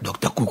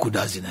 Dr. Kuuku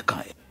Dadzie ne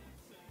kan.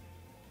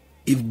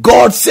 If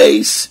God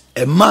says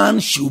a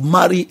man should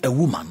marry a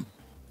woman,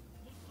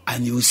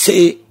 and you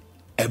say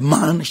a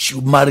man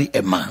should marry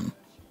a man,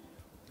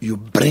 you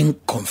bring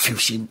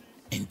confusion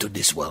into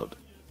this world.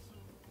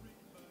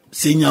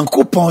 Se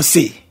Nyankopon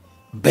say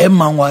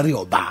bema wari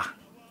oba,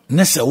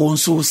 ne se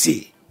wonso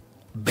say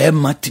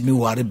bema timi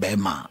wari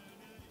bema,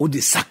 o de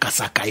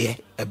sakasaka ye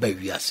ebe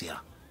wiase.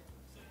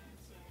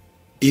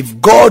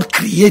 If God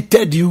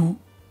created you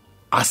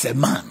as a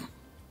man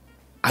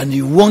and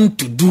you want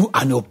to do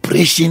an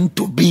operation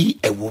to be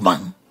a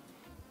woman,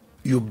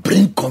 you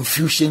bring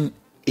confusion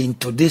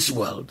into this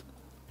world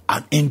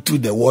and into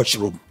the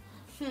washroom.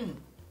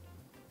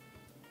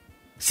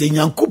 Se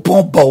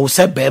Nyankopon ba wo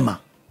se bema,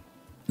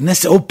 ne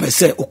se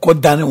opese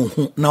ukodane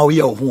wo na wo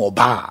ye wo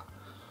oba,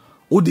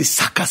 wo de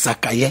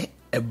sakasaka ye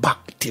eba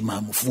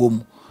timamfuo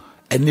mu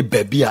eni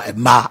baby a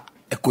ema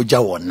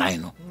ekoja won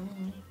nan no.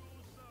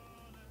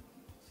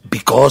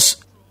 Because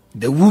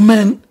the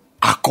women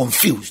are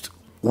confused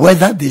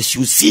whether they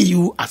should see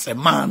you as a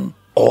man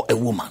or a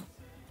woman.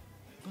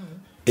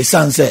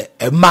 Esan say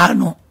a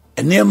man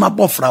enema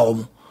bofra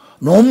omo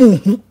no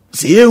omo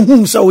se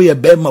ehu so we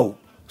bema o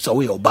so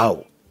we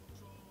oba.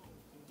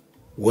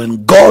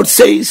 When God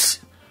says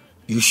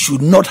you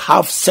should not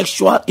have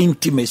sexual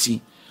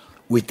intimacy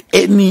with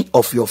any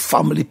of your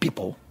family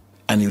people,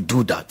 and you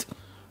do that,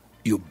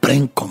 you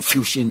bring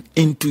confusion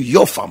into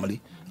your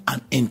family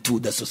and into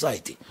the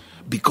society,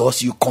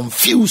 because you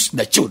confuse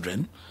the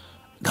children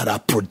that are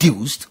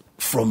produced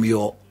from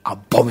your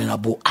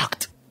abominable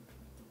act.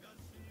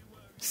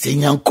 Se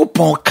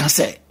Nyankopon ka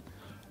se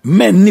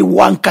men ni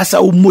wan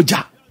kasa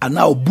umoja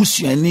ana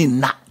obusuani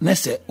na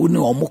nese uni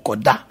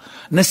omukoda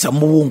nese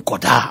mo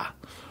nkoda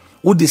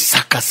wo de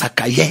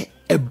sakasaka ye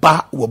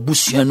eba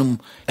wabusuanum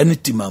ene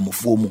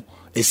timamufo mu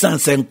esan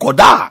se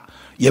nkoda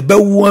ye be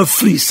wo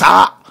free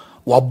sa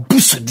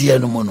wabusudie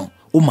no mo no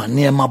o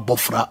manema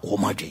bofra o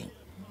madwen.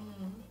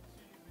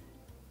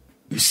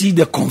 You see,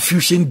 the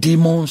confusion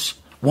demons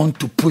want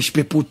to push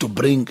people to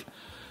bring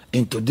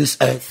into this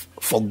earth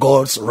for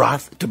God's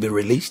wrath to be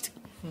released.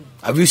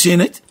 Have you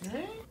seen it?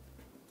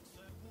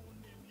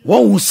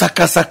 One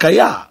sakasaka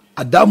ya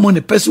adamo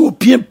ne pese wo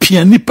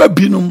pien nipa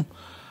binum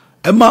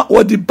ema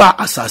wodi ba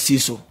asase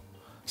so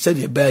said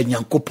ye be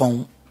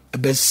Nyankopon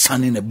ebe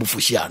sane na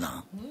bufuhia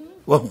na.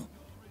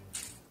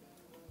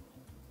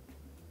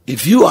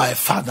 If you are a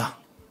father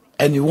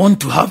and you want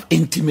to have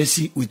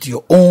intimacy with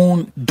your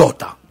own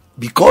daughter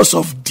because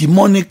of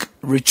demonic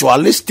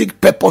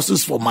ritualistic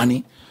purposes for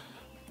money,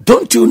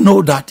 don't you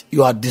know that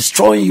you are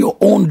destroying your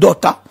own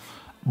daughter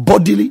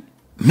bodily,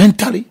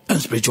 mentally,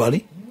 and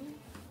spiritually?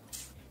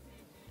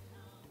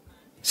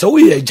 So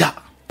we eja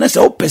na se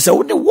opese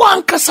wo ne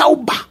wan kasa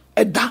oba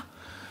eda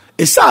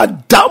esa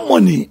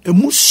damoni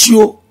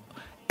emusio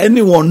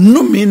ene won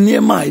no me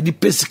niema e di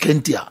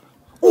pesikentia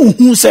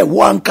uhu se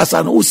wan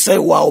kasa no se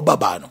wa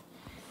obaba no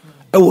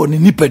ewo ni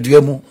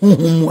nipadua mu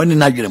honhom ene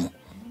nadwene mu.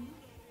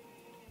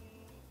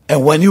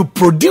 And when you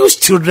produce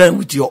children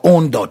with your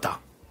own daughter,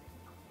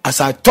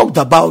 as I talked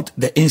about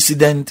the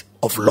incident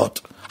of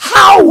Lot,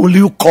 how will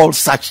you call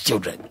such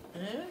children?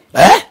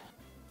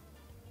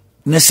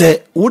 Ne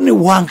se woni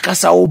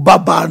wankasa wo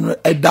baba no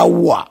eda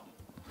wo a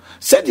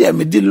said ye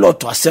me di Lot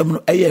asem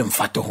no eye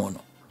mfato ho no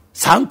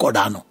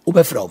sankoda no wo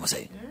be fra wo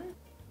say.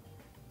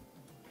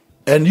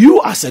 And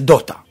you as a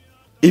daughter,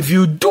 if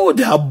you do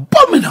the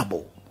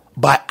abominable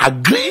by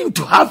agreeing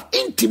to have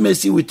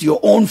intimacy with your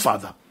own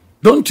father,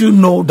 don't you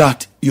know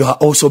that you are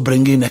also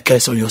bringing a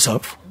curse on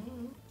yourself?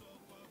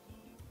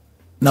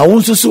 Now,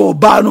 once so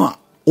bano,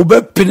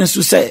 ube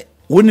pinisu say,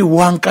 woni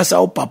wankasa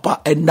o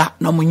papa enda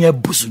na munye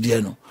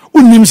busudie no.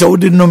 Unim se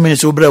udi no me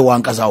so bre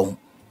wankasa o.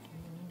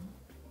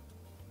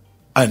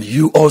 And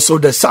you also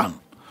the son,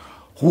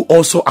 who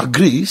also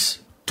agrees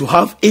to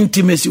have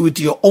intimacy with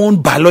your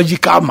own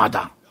biological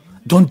mother.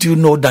 Don't you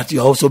know that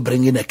you are also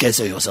bringing a curse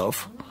on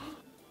yourself?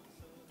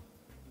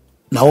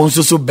 Now, once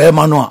so be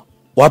mano.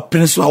 What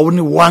prince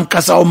woni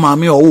wankasa o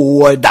mami o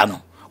wo da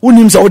no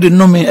unim se wo de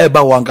no me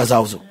eba wankasa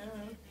also.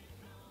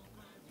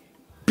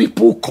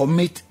 People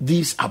commit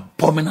these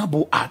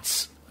abominable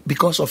acts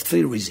because of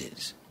 3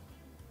 reasons.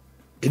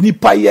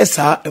 Enipa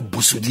yesa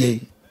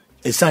ebusudie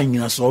esa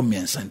nyina so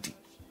miensanti.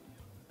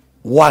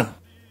 1,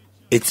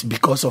 it's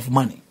because of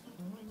money.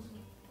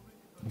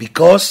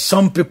 Because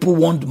some people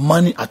want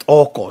money at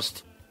all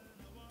cost.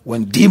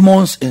 When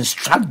demons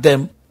instruct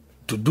them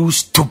to do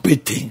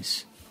stupid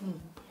things,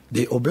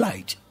 they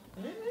oblige.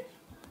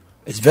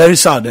 It's very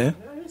sad, eh?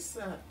 Very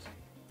sad.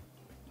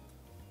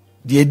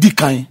 The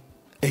edikan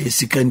e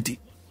sikanti.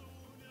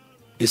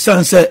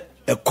 Esan se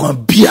e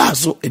kwan bia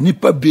so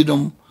enipa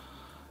bidom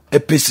e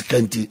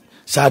pesikanti.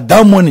 Sa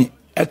da money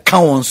e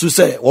kan won so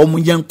se wo mo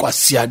yen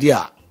kwasiade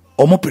a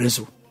o mo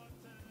prenso.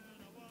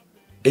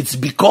 It's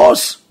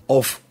because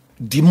of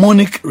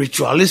demonic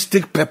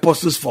ritualistic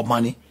purposes for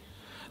money.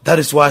 That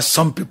is why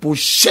some people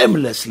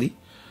shamelessly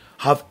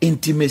have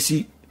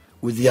intimacy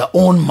with their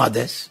own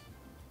mothers,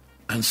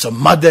 and some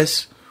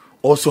mothers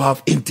also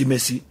have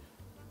intimacy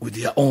with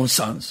their own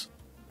sons,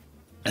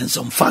 and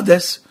some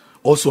fathers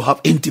also have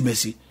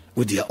intimacy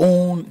with their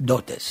own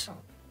daughters.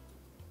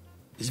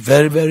 It's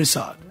very, very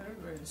sad.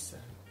 Very, very sad.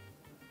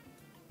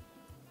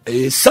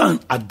 A son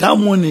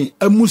adamoni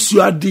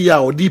emusu adi ya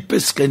odi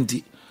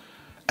peskanti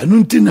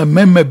enunti na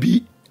mema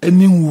bi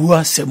eni nwu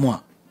asemo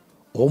a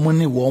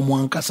omoni wo mo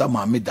ankasa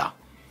maame da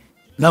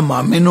na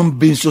maame no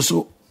bi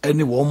nsoso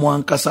eni wo mo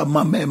ankasa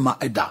mama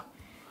eda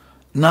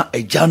na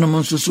ejanom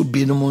nsoso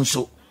bi no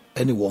nso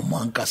eni wo mo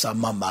ankasa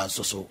mama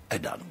nsoso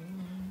eda no.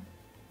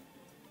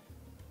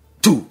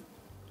 2,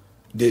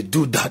 they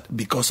do that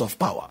because of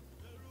power.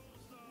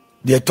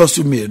 They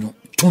tosu me no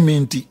tumi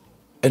nti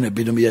ena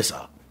bidom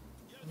yesa.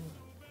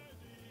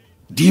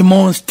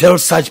 Demons tell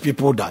such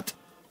people that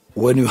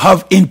when you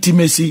have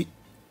intimacy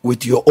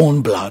with your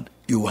own blood,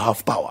 you will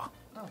have power.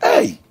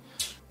 Hey!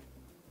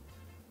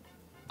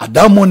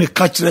 Adamo ni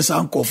kachire sa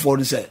ankofo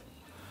ni se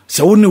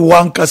woni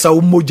wankasa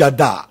umoja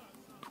da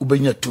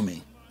ubenya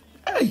tumi.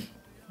 Hey!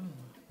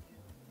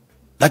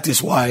 That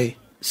is why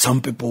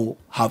some people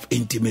have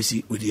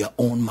intimacy with their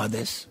own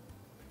mothers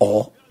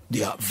or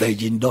their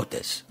virgin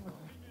daughters.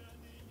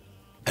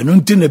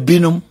 Enunti ne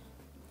binum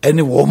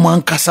eni wo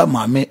mankasa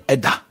mame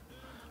eda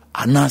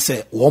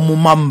anase wo mo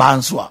mamba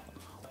nso a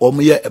wo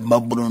mo ye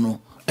emabunu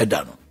no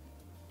eda no.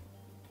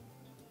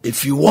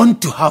 If you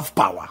want to have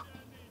power,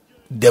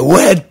 the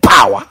word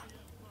power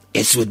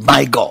is with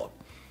my God.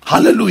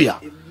 Hallelujah.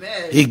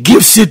 Amen. He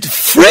gives it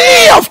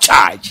free of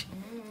charge.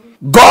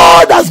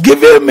 God has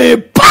given me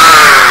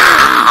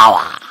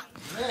power.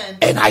 Amen.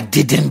 And I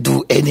didn't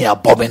do any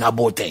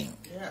abominable thing.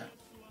 Yeah.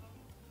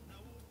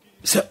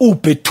 Say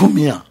upe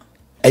tumia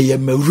eye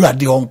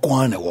mewurade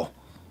onko ane wo.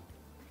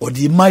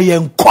 Odi maye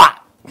nkwa.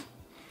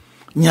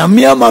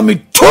 Nyame ama me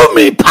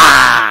tumi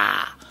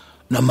pa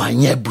na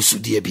manye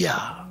busudie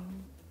bia.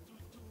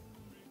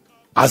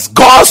 As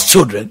God's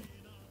children,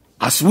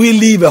 as we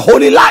live a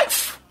holy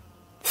life,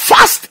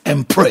 fast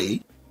and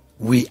pray,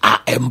 we are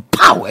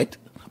empowered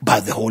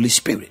by the Holy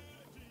Spirit.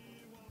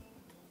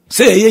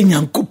 Say ye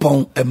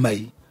nyankopon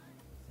emai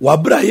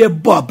wabra ye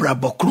bo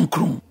abrabo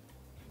kronkron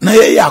na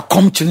ye ya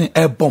komchene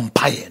e bom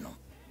paye no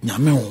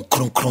nyame won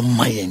kronkron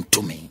maye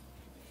ntumi.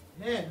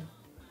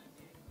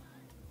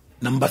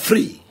 Number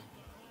 3,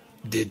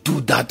 they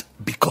do that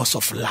because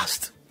of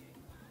lust.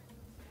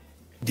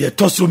 They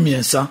toso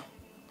miensa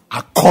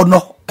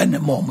akono ene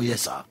mom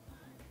yesa.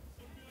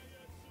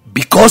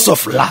 Because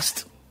of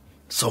lust,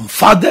 some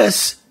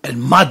fathers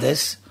and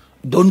mothers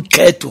don't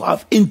care to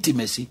have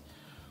intimacy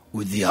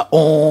with their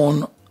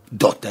own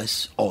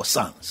daughters or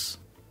sons.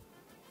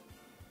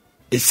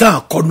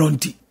 Esa akono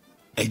nti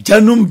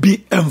ejanum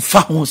bi emfa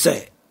ho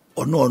se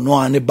ono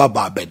ane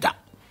baba beda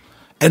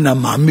ena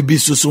maame bi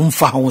susu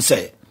mfa ho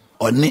se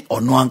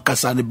ono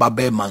ankasa ne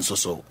baba man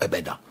so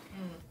ebeda.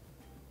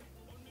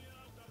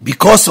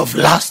 Because of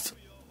lust,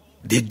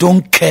 they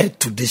don't care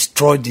to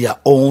destroy their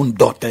own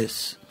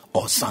daughters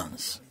or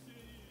sons.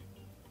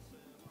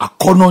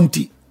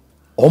 Akononti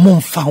omo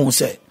mfa ho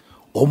se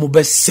omo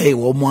be say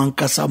omo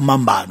ankasa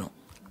mamba no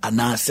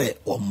ana say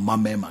omo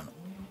mamema no.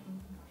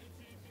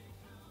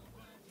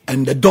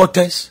 And the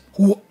daughters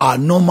who are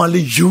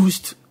normally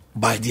used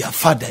by their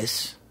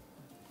fathers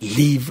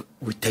live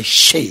with a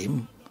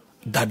shame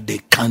that they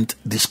can't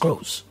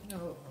disclose.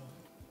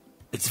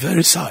 It's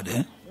very sad,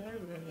 eh? Very,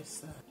 very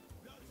sad.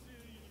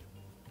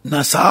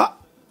 Nasa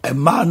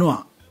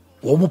emano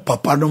womu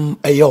papa num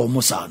eye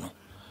omu sa no.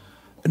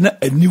 Na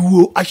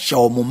aniwo ahya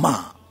omu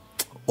ma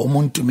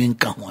omu ntumi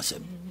nka ho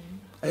asem.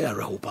 Eya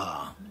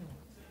rehopa.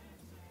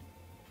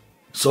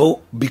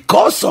 So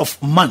because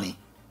of money,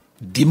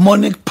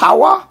 demonic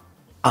power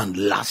and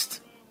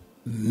lust,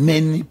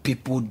 many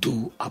people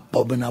do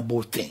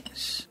abominable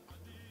things.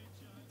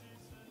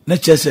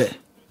 Nature say,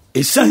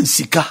 esan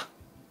sika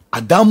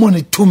adamo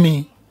ni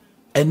tumi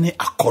ene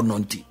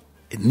akononti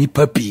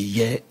nipa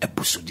piye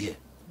ebusudie.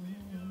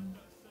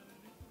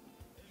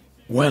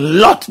 When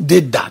Lot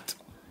did that,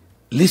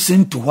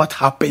 listen to what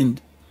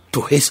happened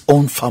to his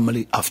own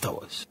family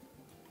afterwards.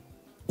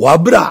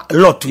 Wabra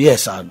Lot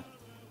yesan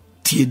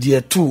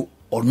tiedie tu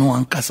ono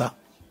ankasa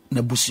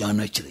na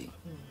busuano chiri.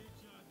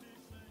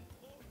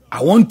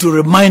 I want to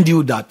remind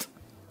you that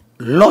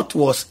Lot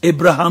was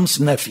Abraham's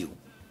nephew.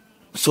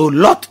 So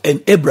Lot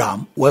and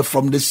Abraham were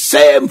from the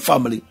same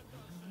family,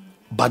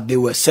 but they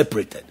were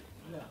separated.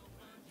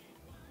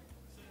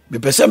 The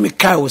person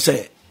Mikael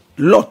say,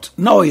 Lot,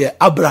 now ye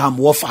Abraham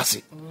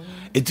wafasi.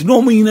 It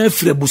no mean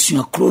efre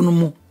busuya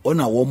kronomu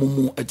ona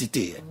womumu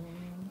etite.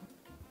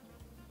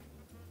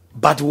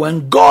 But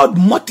when God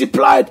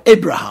multiplied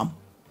Abraham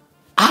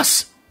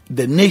as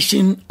the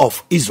nation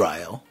of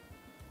Israel,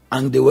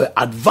 and they were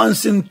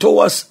advancing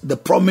towards the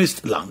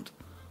promised land,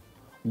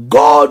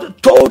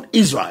 God told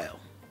Israel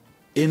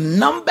in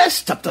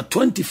Numbers chapter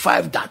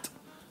 25 that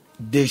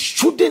they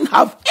shouldn't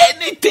have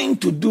anything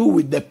to do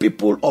with the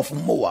people of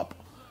Moab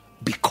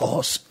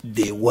because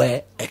they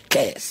were a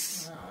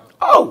curse.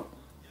 Oh!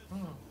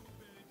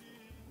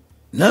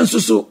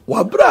 Nansusu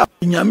wabra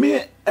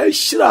nyame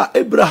eshira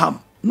Abraham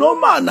no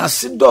man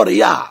asidore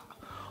ya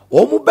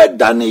omu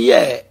bedane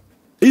ye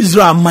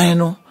Israel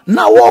mino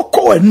na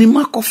woko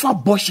anima kofa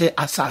boshe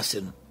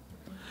assassin.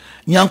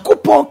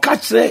 Nyankopon ka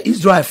kire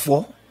Israel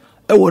fo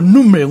ewo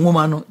numre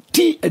nwoma no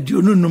ti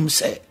aduonu num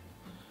se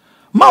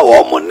ma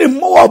wo mo ne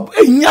Moab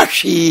enya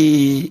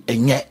hwe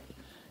enye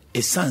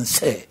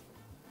esanse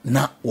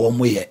na wo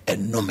mo ye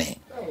enome.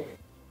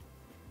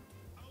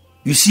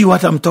 You see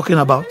what I'm talking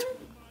about?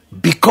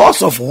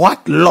 Because of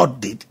what Lot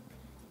did,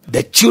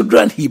 the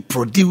children he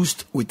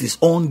produced with his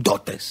own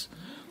daughters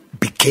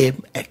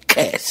became a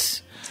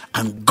curse.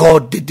 And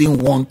God didn't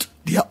want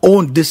their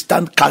own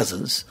distant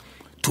cousins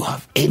to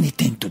have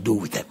anything to do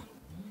with them.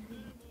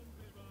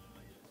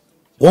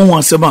 One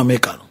wants to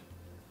make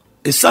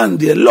a son,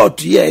 the Lord,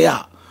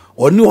 yeah,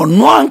 or no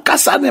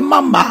ankasa ne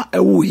mama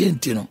ewu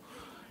yentino.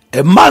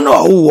 A man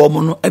or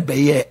woman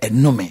ebeye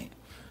enome.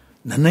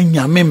 Nana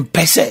nyame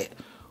mpese.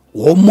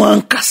 Womu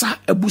ankasa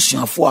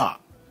ebusuafo a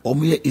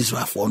omu ye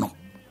Israelfo no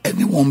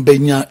eni won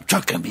benya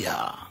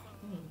twakambia.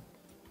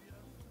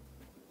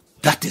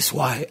 That is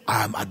why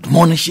I am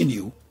admonishing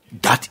you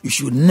that you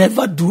should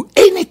never do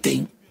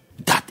anything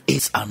that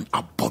is an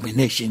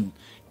abomination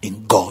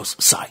in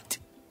God's sight.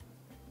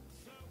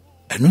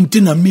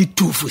 Enunti na me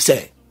too for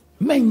say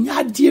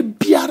menya die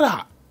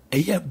biara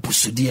eye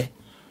busudie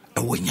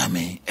ewo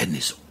nyame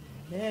eniso.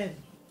 Amen.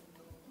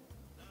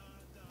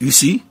 You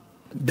see,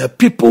 the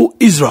people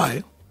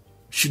Israel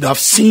should have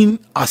seen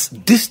as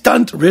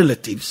distant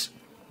relatives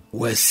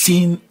were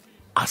seen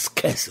as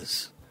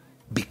curses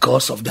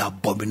because of the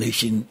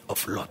abomination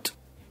of Lot.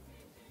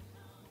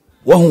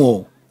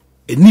 Wahu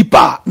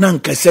enipa na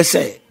nkese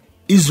se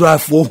Israel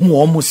fo hu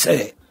omo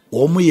se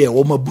omo ye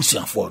omo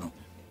busuafo no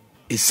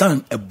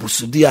esan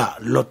ebusudi a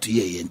Lot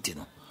ye yenti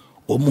no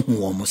omo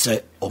hu omo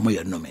se omo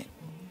ye nome.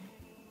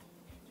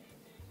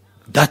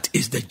 That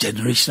is the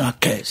generational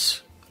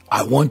curse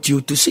I want you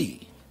to see.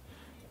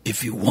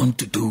 If you want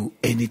to do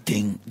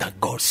anything that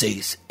God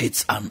says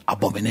it's an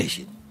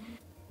abomination.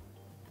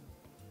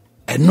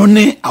 And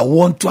none I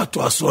want to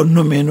aso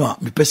no me no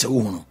me pese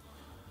wo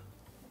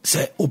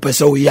say o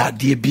pese wo ya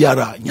de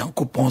biara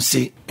Nyankopon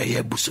se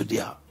eye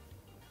busodia.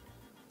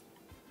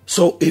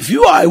 So if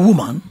you are a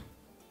woman,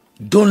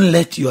 don't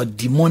let your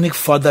demonic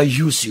father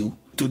use you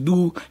to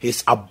do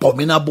his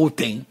abominable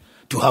thing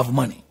to have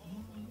money.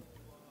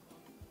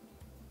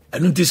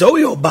 And until so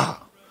you ba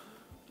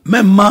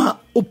Mema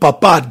o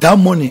papa da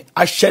money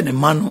ashe ne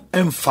mano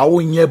emfa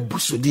wonye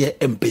busudie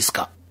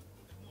empeska.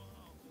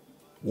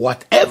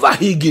 Whatever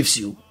he gives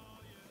you,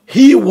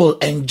 he will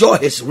enjoy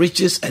his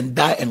riches and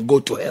die and go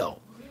to hell.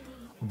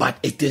 But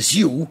it is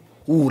you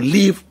who will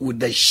live with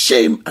the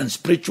shame and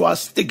spiritual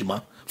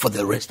stigma for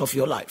the rest of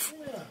your life.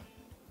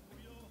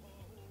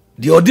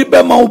 The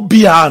odibe ma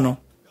obiano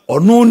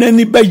onu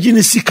nani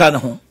bagini sika ne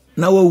ho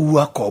na wawu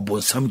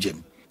akobo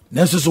samjem.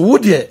 Nanso so wo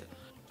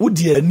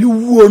de ni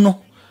wuo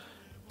no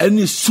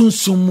any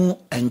sunsumu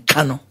and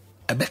kano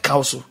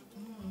ebekauso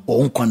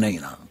or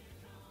unkwanena.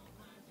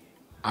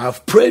 I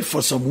have prayed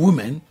for some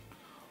women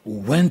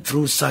went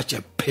through such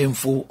a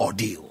painful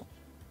ordeal.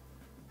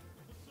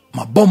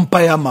 Ma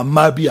bompaya ma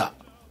mabia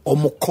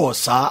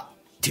omukosa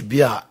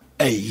tibia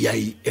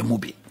eyai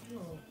emubi.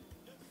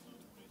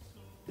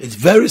 It's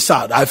very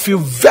sad. I feel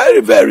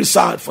very, very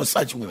sad for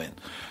such women.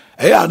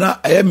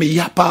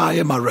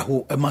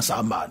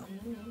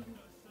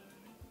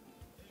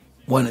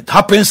 When it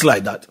happens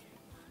like that,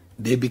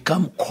 they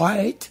become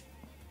quiet,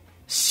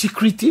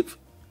 secretive,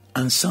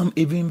 and some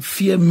even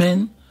fear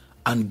men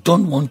and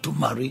don't want to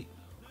marry.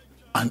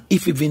 And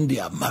if even they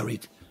are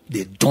married,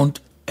 they don't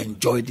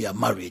enjoy their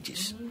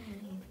marriages.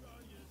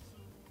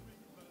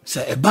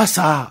 So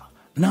ebasa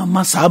na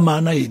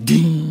masama na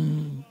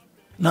edin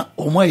na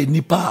omo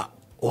enipa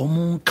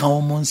omo ka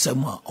omo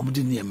nsem a omo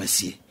di ne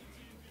masie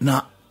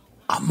na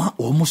ama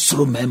omo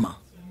soro mema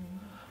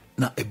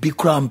na ebi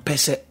kura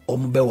mpese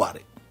omo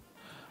beware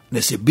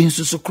na se bi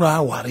nsusu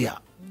kura ware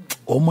a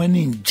omo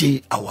ani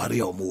nje aware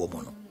a omo wo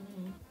no.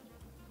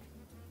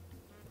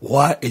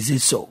 Why is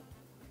it so?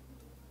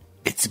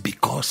 It's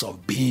because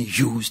of being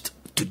used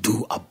to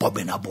do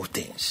abominable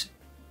things.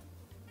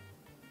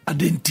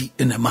 Adenti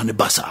in a man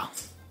basa.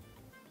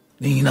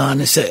 Nina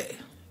ne say,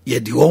 ye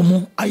di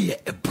omo aye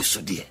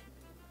ebusodie.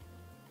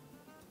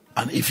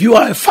 And if you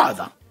are a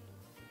father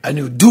and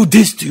you do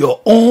this to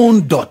your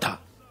own daughter,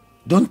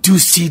 don't you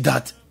see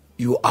that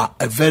you are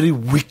a very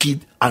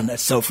wicked and a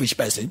selfish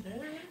person?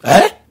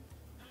 Eh?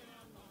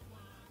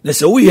 They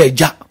say, we are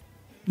ja.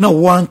 No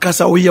one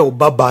kasa we are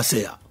baba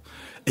say.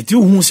 It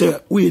you who say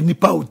we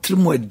nipa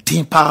utrimo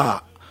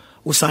dimpa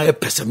usaye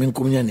pesamin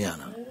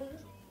kumnyaniana.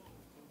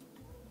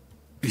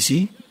 You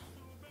see,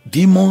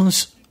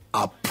 demons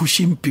are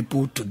pushing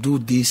people to do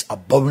these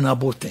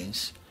abominable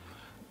things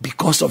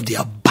because of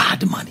their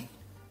bad money.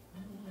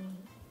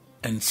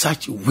 And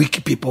such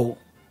weak people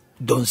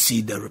don't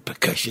see the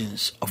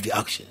repercussions of the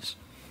actions.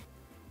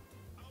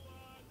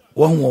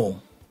 One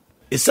more.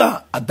 It's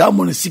a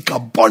adamon sika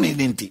born in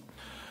it.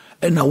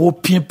 And I will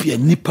pia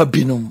nipa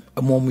binum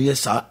a mom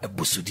yesa a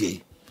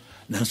busudie.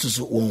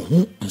 Nansusu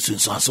wonhu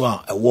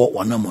nsunsanswa a war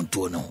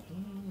wanamontuano.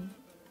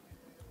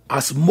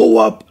 As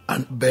Moab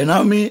and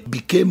Benami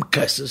became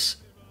curses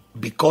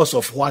because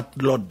of what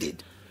Lord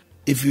did,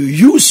 if you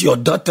use your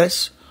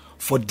daughters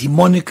for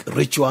demonic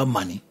ritual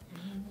money,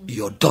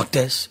 your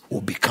daughters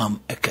will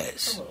become a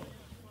curse.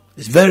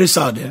 It's very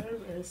sad, eh?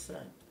 Very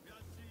sad.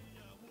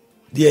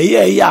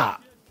 The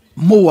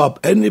Moab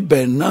any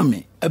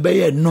Benami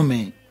ebeye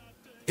nome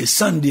a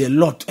Sunday a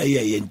lot a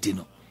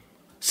yentino.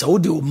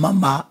 Saudi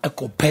mama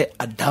ekope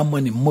adamo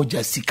ni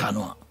moja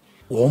sikanoa.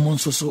 Woman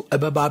so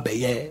ebeba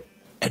beye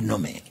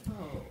enome.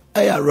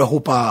 Aya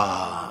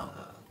rehopa.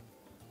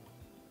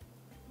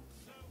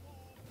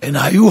 And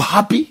are you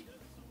happy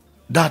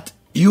that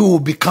you will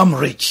become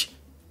rich,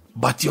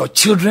 but your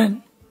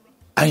children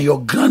and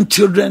your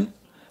grandchildren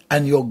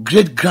and your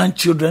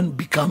great-grandchildren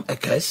become a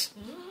curse?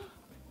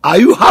 Are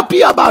you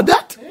happy about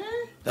that?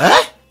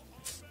 Eh?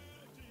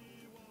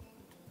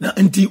 Na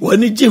inti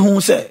wani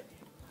jihun se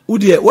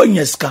udie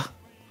wanyeska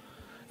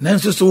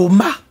nanso so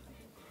ma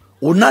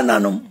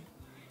unananum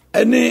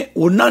ene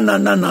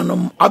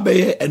unanananum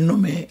abeye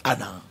enome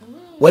ana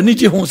wani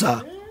jihun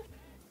sa.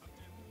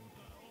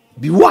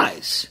 Be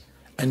wise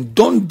and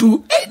don't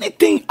do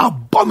anything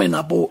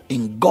abominable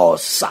in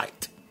God's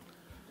sight,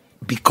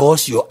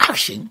 because your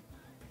action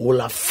will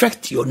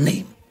affect your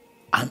name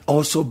and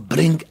also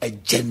bring a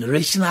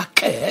generational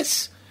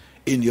curse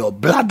in your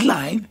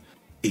bloodline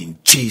in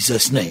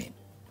Jesus' name.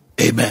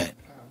 Amen.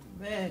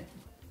 Amen.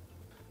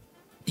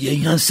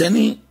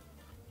 Yenyanseni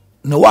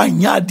no wa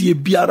nyade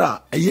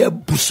biara eye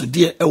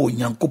busudie e wo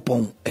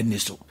Nyankopon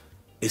eniso.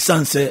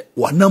 Esanse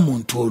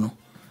wanamonto no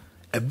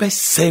ebe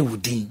se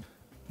wudin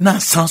na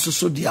sanso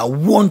so dia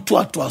want to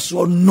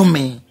aso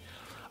nome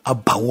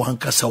aba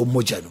wankasa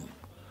omoja no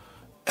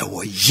e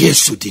wo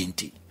Yesu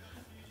dinti.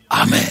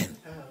 Amen.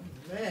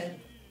 Amen.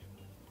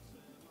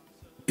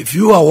 If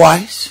you are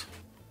wise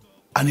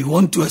and you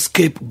want to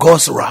escape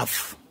God's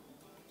wrath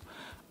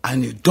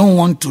and you don't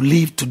want to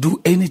live to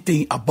do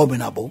anything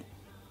abominable,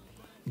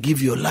 give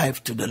your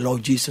life to the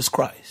Lord Jesus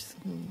Christ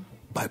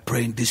by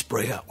praying this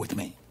prayer with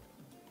me.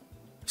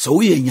 So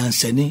we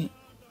nyanseni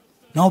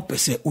na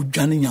opese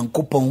udwane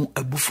Nyankopon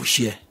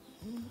abufuhye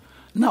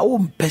na wo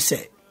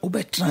mpese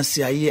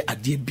obetransiaye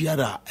ade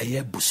biara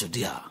eye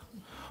busodia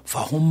fa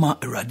homa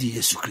Erade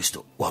Yesu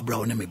Kristo wabra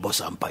wona me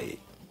bossa mpaye.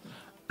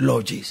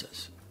 Lord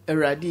Jesus,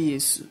 Erade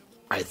Yesu,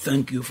 I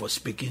thank you for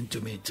speaking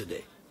to me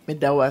today. I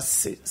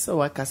accept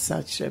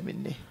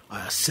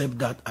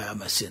that I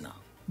am a sinner.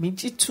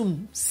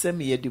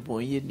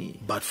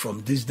 But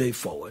from this day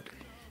forward,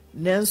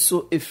 I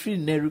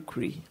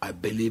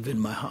believe in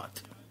my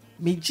heart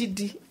and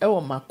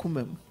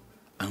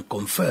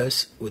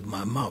confess with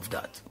my mouth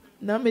that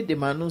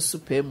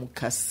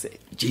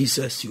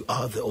Jesus, you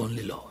are the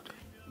only Lord.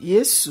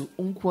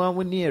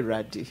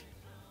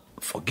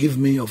 Forgive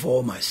me of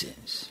all my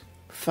sins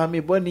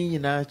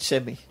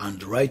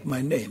and write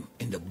my name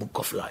in the book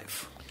of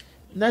life.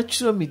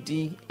 Let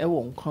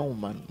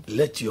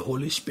your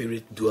Holy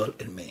Spirit dwell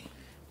in me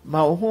Ma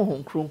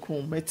ho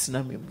kronkron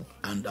metina me mu.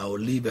 And I will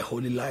live a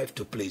holy life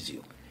to please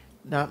you.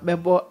 Na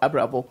mebo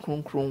abrabo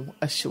kronkron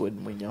ahye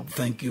wanimunyam.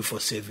 Thank you for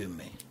saving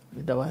me.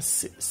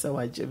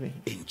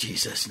 In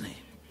Jesus' name.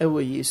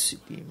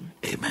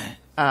 Amen.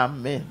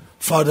 Amen.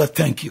 Father,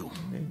 thank you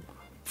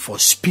for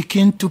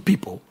speaking to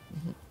people,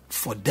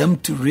 for them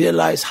to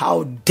realize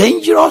how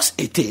dangerous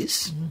it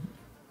is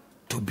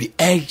to be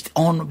egged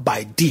on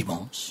by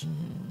demons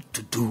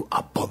to do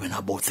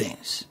abominable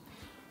things,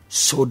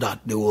 so that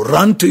they will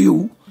run to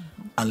you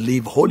and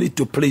live holy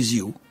to please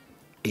you.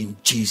 In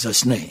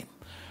Jesus' name.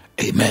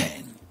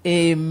 Amen.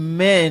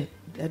 Amen.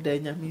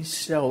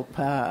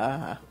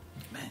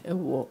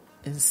 Ewo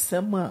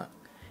nsema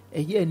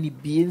eye ni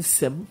bie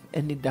nsem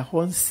eni da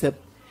ho nsem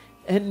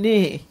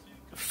eni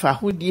fa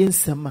hodie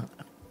nsem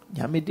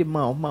nyame de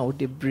ma o ma o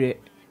de bre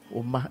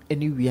o ma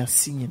eni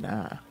wiase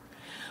nyina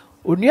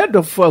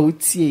onuadofo a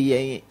utie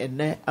yen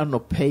ene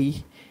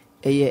anopai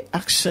eye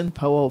Action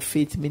Power of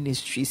Faith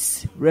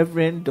Ministries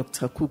Reverend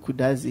Dr. Kuuku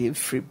Dadzie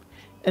Frib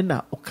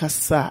ena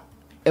okasa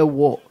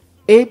ewo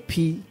AP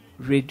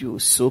radio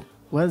so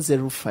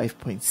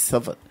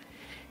 105.7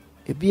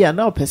 ebi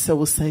ana opese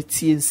wo san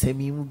tie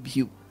nsami mu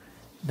biu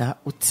na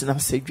utina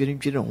se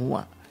dwenedwene ho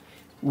a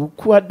wo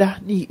kuada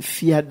ni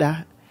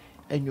fiada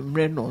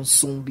anwumre no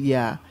nson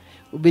bia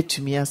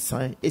obetumi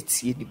asan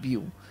etie ni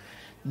biu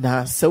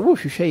na se wo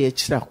hwehwe ye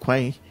kira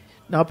kwan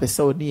na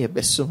opese wo ni ye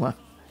beso ma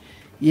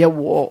ye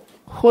wo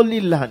Holy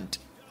Land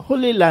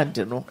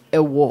no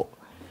ewo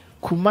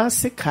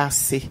Kumasi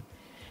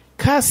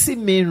Kaase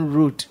main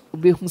road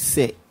obehu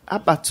se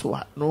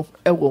abatoa no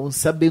ewo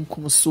nsa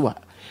benkum so a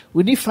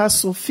unifa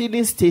so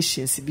filling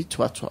stations bi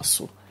toatoa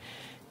so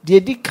de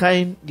di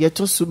kan de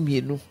toso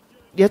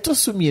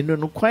mienu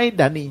no kwan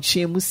da ne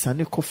nchen mu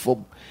sane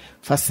kofom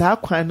fa saa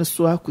kwan no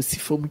so akosi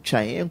fom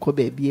twan enko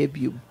ba bia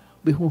biom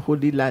behu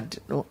Holy Land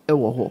no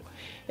ewo ho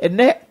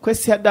ene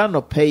kwasi ada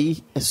no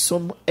pai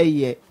esom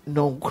eye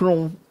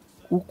nonkron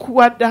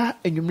ukuada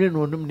enwumre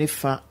no onum ne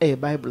fa eye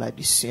Bible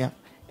adisua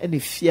ene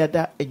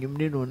fiada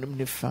enwumre no onum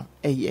ne fa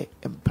eye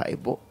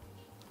empaibo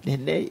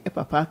nene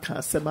papa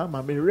kan se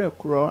mama me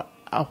rekro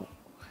aho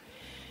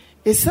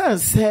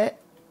esanse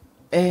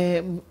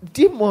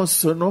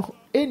demons no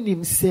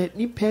enim se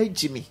nipa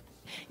agimi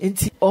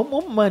enti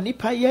omomma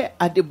nipa ye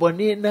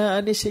adebone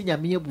na ne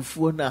nyame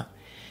abufuo na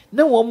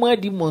wo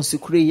demons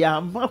kure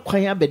ya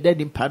makwan abeda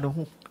nipa no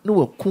ho na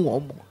waku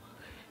omo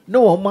na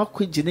wo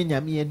makogine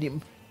nyame anim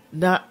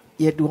na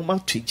ye de wo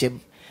matugem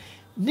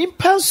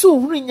nipa so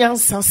hunu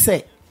nyansa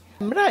se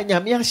mra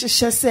nyame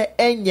ahyehye se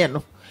enye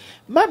no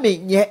mame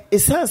nye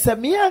esanse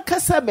me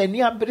akasa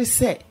mani abre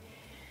se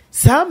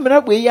saa mra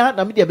we ya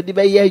na me de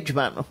be ya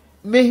adwuma no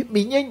me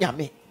nye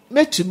nyame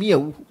metumi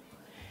awu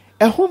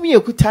ehome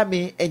ekuta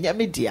me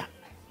enyame dia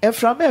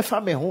efra me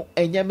efa me ho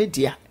enyame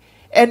dia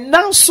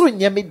enanso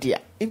nyame dia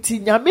nti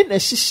nyame na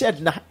hyehye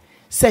na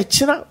se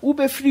kira wo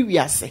be firi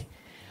wiase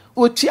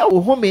otua wo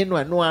home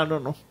no ano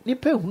no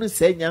nipa hunu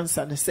se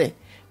nyansa ne se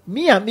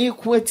mi a me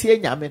ku atie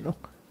nyame no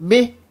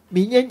me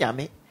nye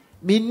nyame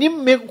me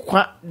nim me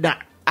kwa da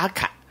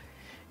aka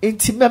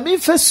nti me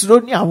fasuro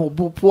ni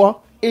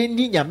ahobopo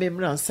eni nyame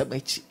mra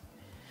nsamachi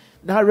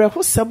na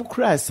reho sam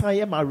kura san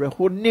ye ma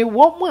reho ne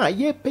wo mu a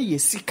ye pe ye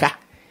sika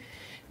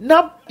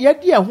na ye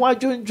de ho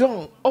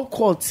adwonjon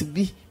occult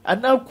bi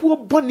anakuo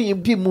boni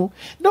bi mu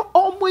na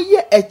omo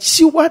ye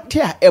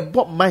achiwade a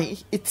ebo man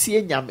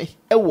etie nyame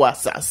ewo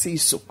asase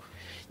so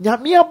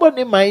nyame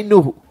abone man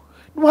no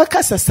no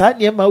akasa sa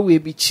ne ma we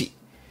bi chi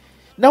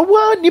na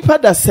wa nipa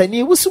da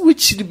sani wusu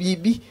wuchiri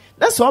bibi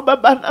na so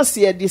baba na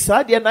se de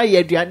sa de na ye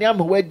aduane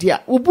ama wadi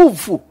a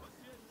ubumfu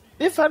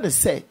me fa ne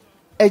se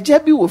eja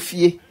bi wo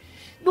fie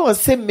no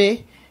se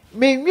me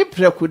nwi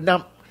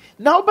prekunam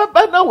na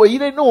obaba na wo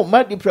yire no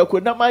ma di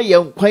prekunam aye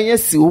nkwan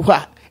asi wo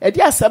a e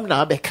de asam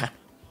na abeka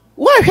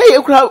wa hwe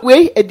ye kura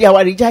we e de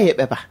awarija ye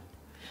beba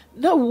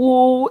na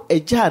wo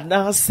eja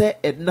na se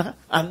ena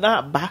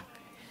ana ba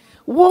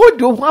wo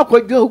do ho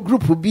akwadwo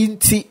group bi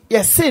nti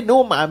ye se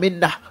no ma me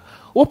na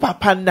wo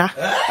papa na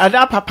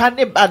ana papa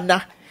ne ba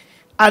na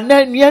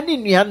ana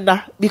nua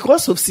na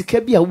because of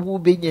sika bi a wo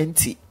benya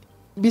nti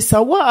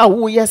bisa wa a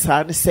wo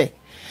yesa ne se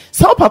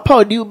sa papa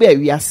odi ube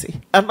awiase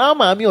ana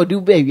maami odi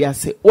ube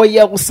awiase wo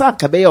ye wusa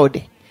ka be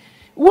yode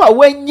wo a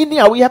wanyini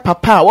a wo ye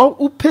papa wo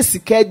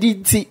upesika di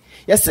nti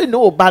yese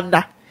no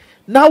banda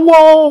na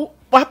wo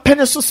wa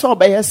pene so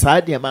be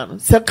yesa de ma no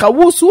se ka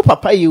wo su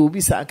papa ye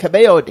obi sa ka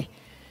be yode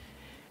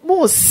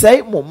mo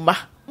sei mo ma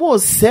mo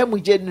sei mo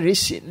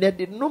generation na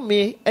de no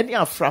me ani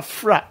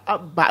afrafra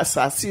aba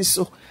asase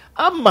so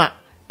ama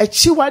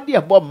achiwade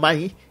ebo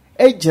man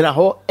egira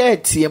ho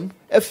etiem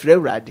efre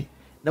urade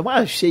na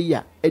wa hwe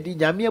ya edi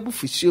nyame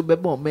abufuhio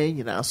beba o man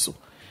nyina so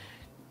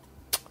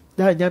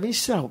da nyame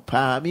hira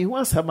pa mi hu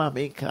asama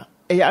menka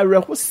e ya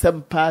reho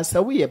sempa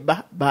sa wo ye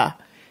ba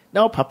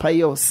na o papa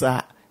ye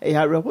osa e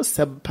ya reho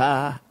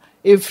sempa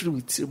efri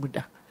utimu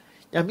da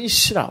nyame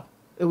hira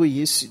e wo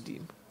Yesu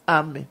dim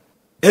amen.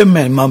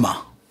 Amen,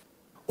 mama.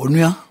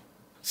 Onua,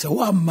 se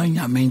wa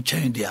manya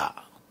menchen dia.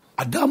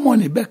 Adamo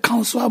ne be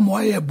counsel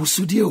amoye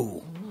busudie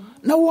o.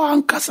 na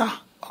wankasa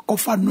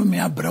akofa no me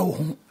abra wo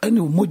ho ene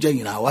umoja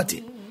nyina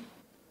wate.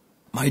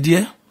 My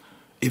dear,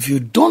 if you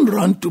don't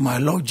run to my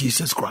Lord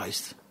Jesus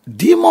Christ,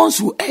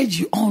 demons will urge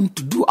you on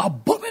to do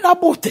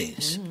abominable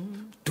things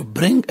to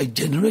bring a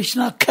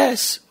generational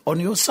curse on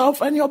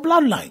yourself and your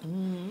bloodline.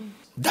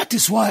 That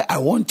is why I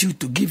want you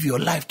to give your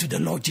life to the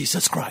Lord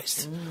Jesus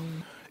Christ.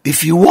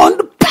 If you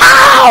want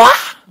power,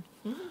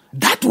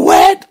 that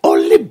word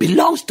only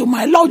belongs to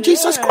my Lord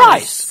Jesus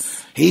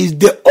Christ. He is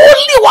the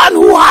only one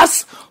who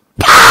has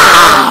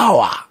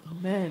power.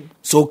 Amen.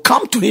 So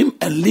come to him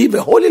and live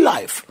a holy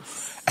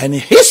life, and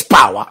his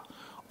power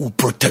will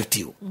protect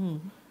you.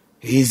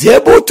 He is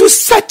able to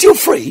set you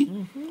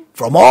free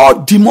from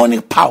all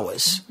demonic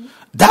powers.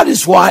 That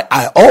is why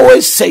I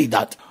always say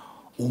that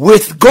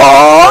with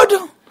God,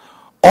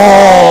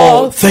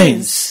 all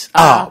things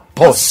are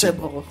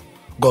possible.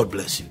 God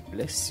bless you.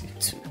 Bless you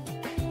too.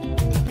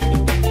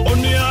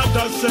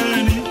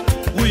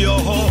 We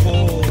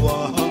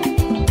are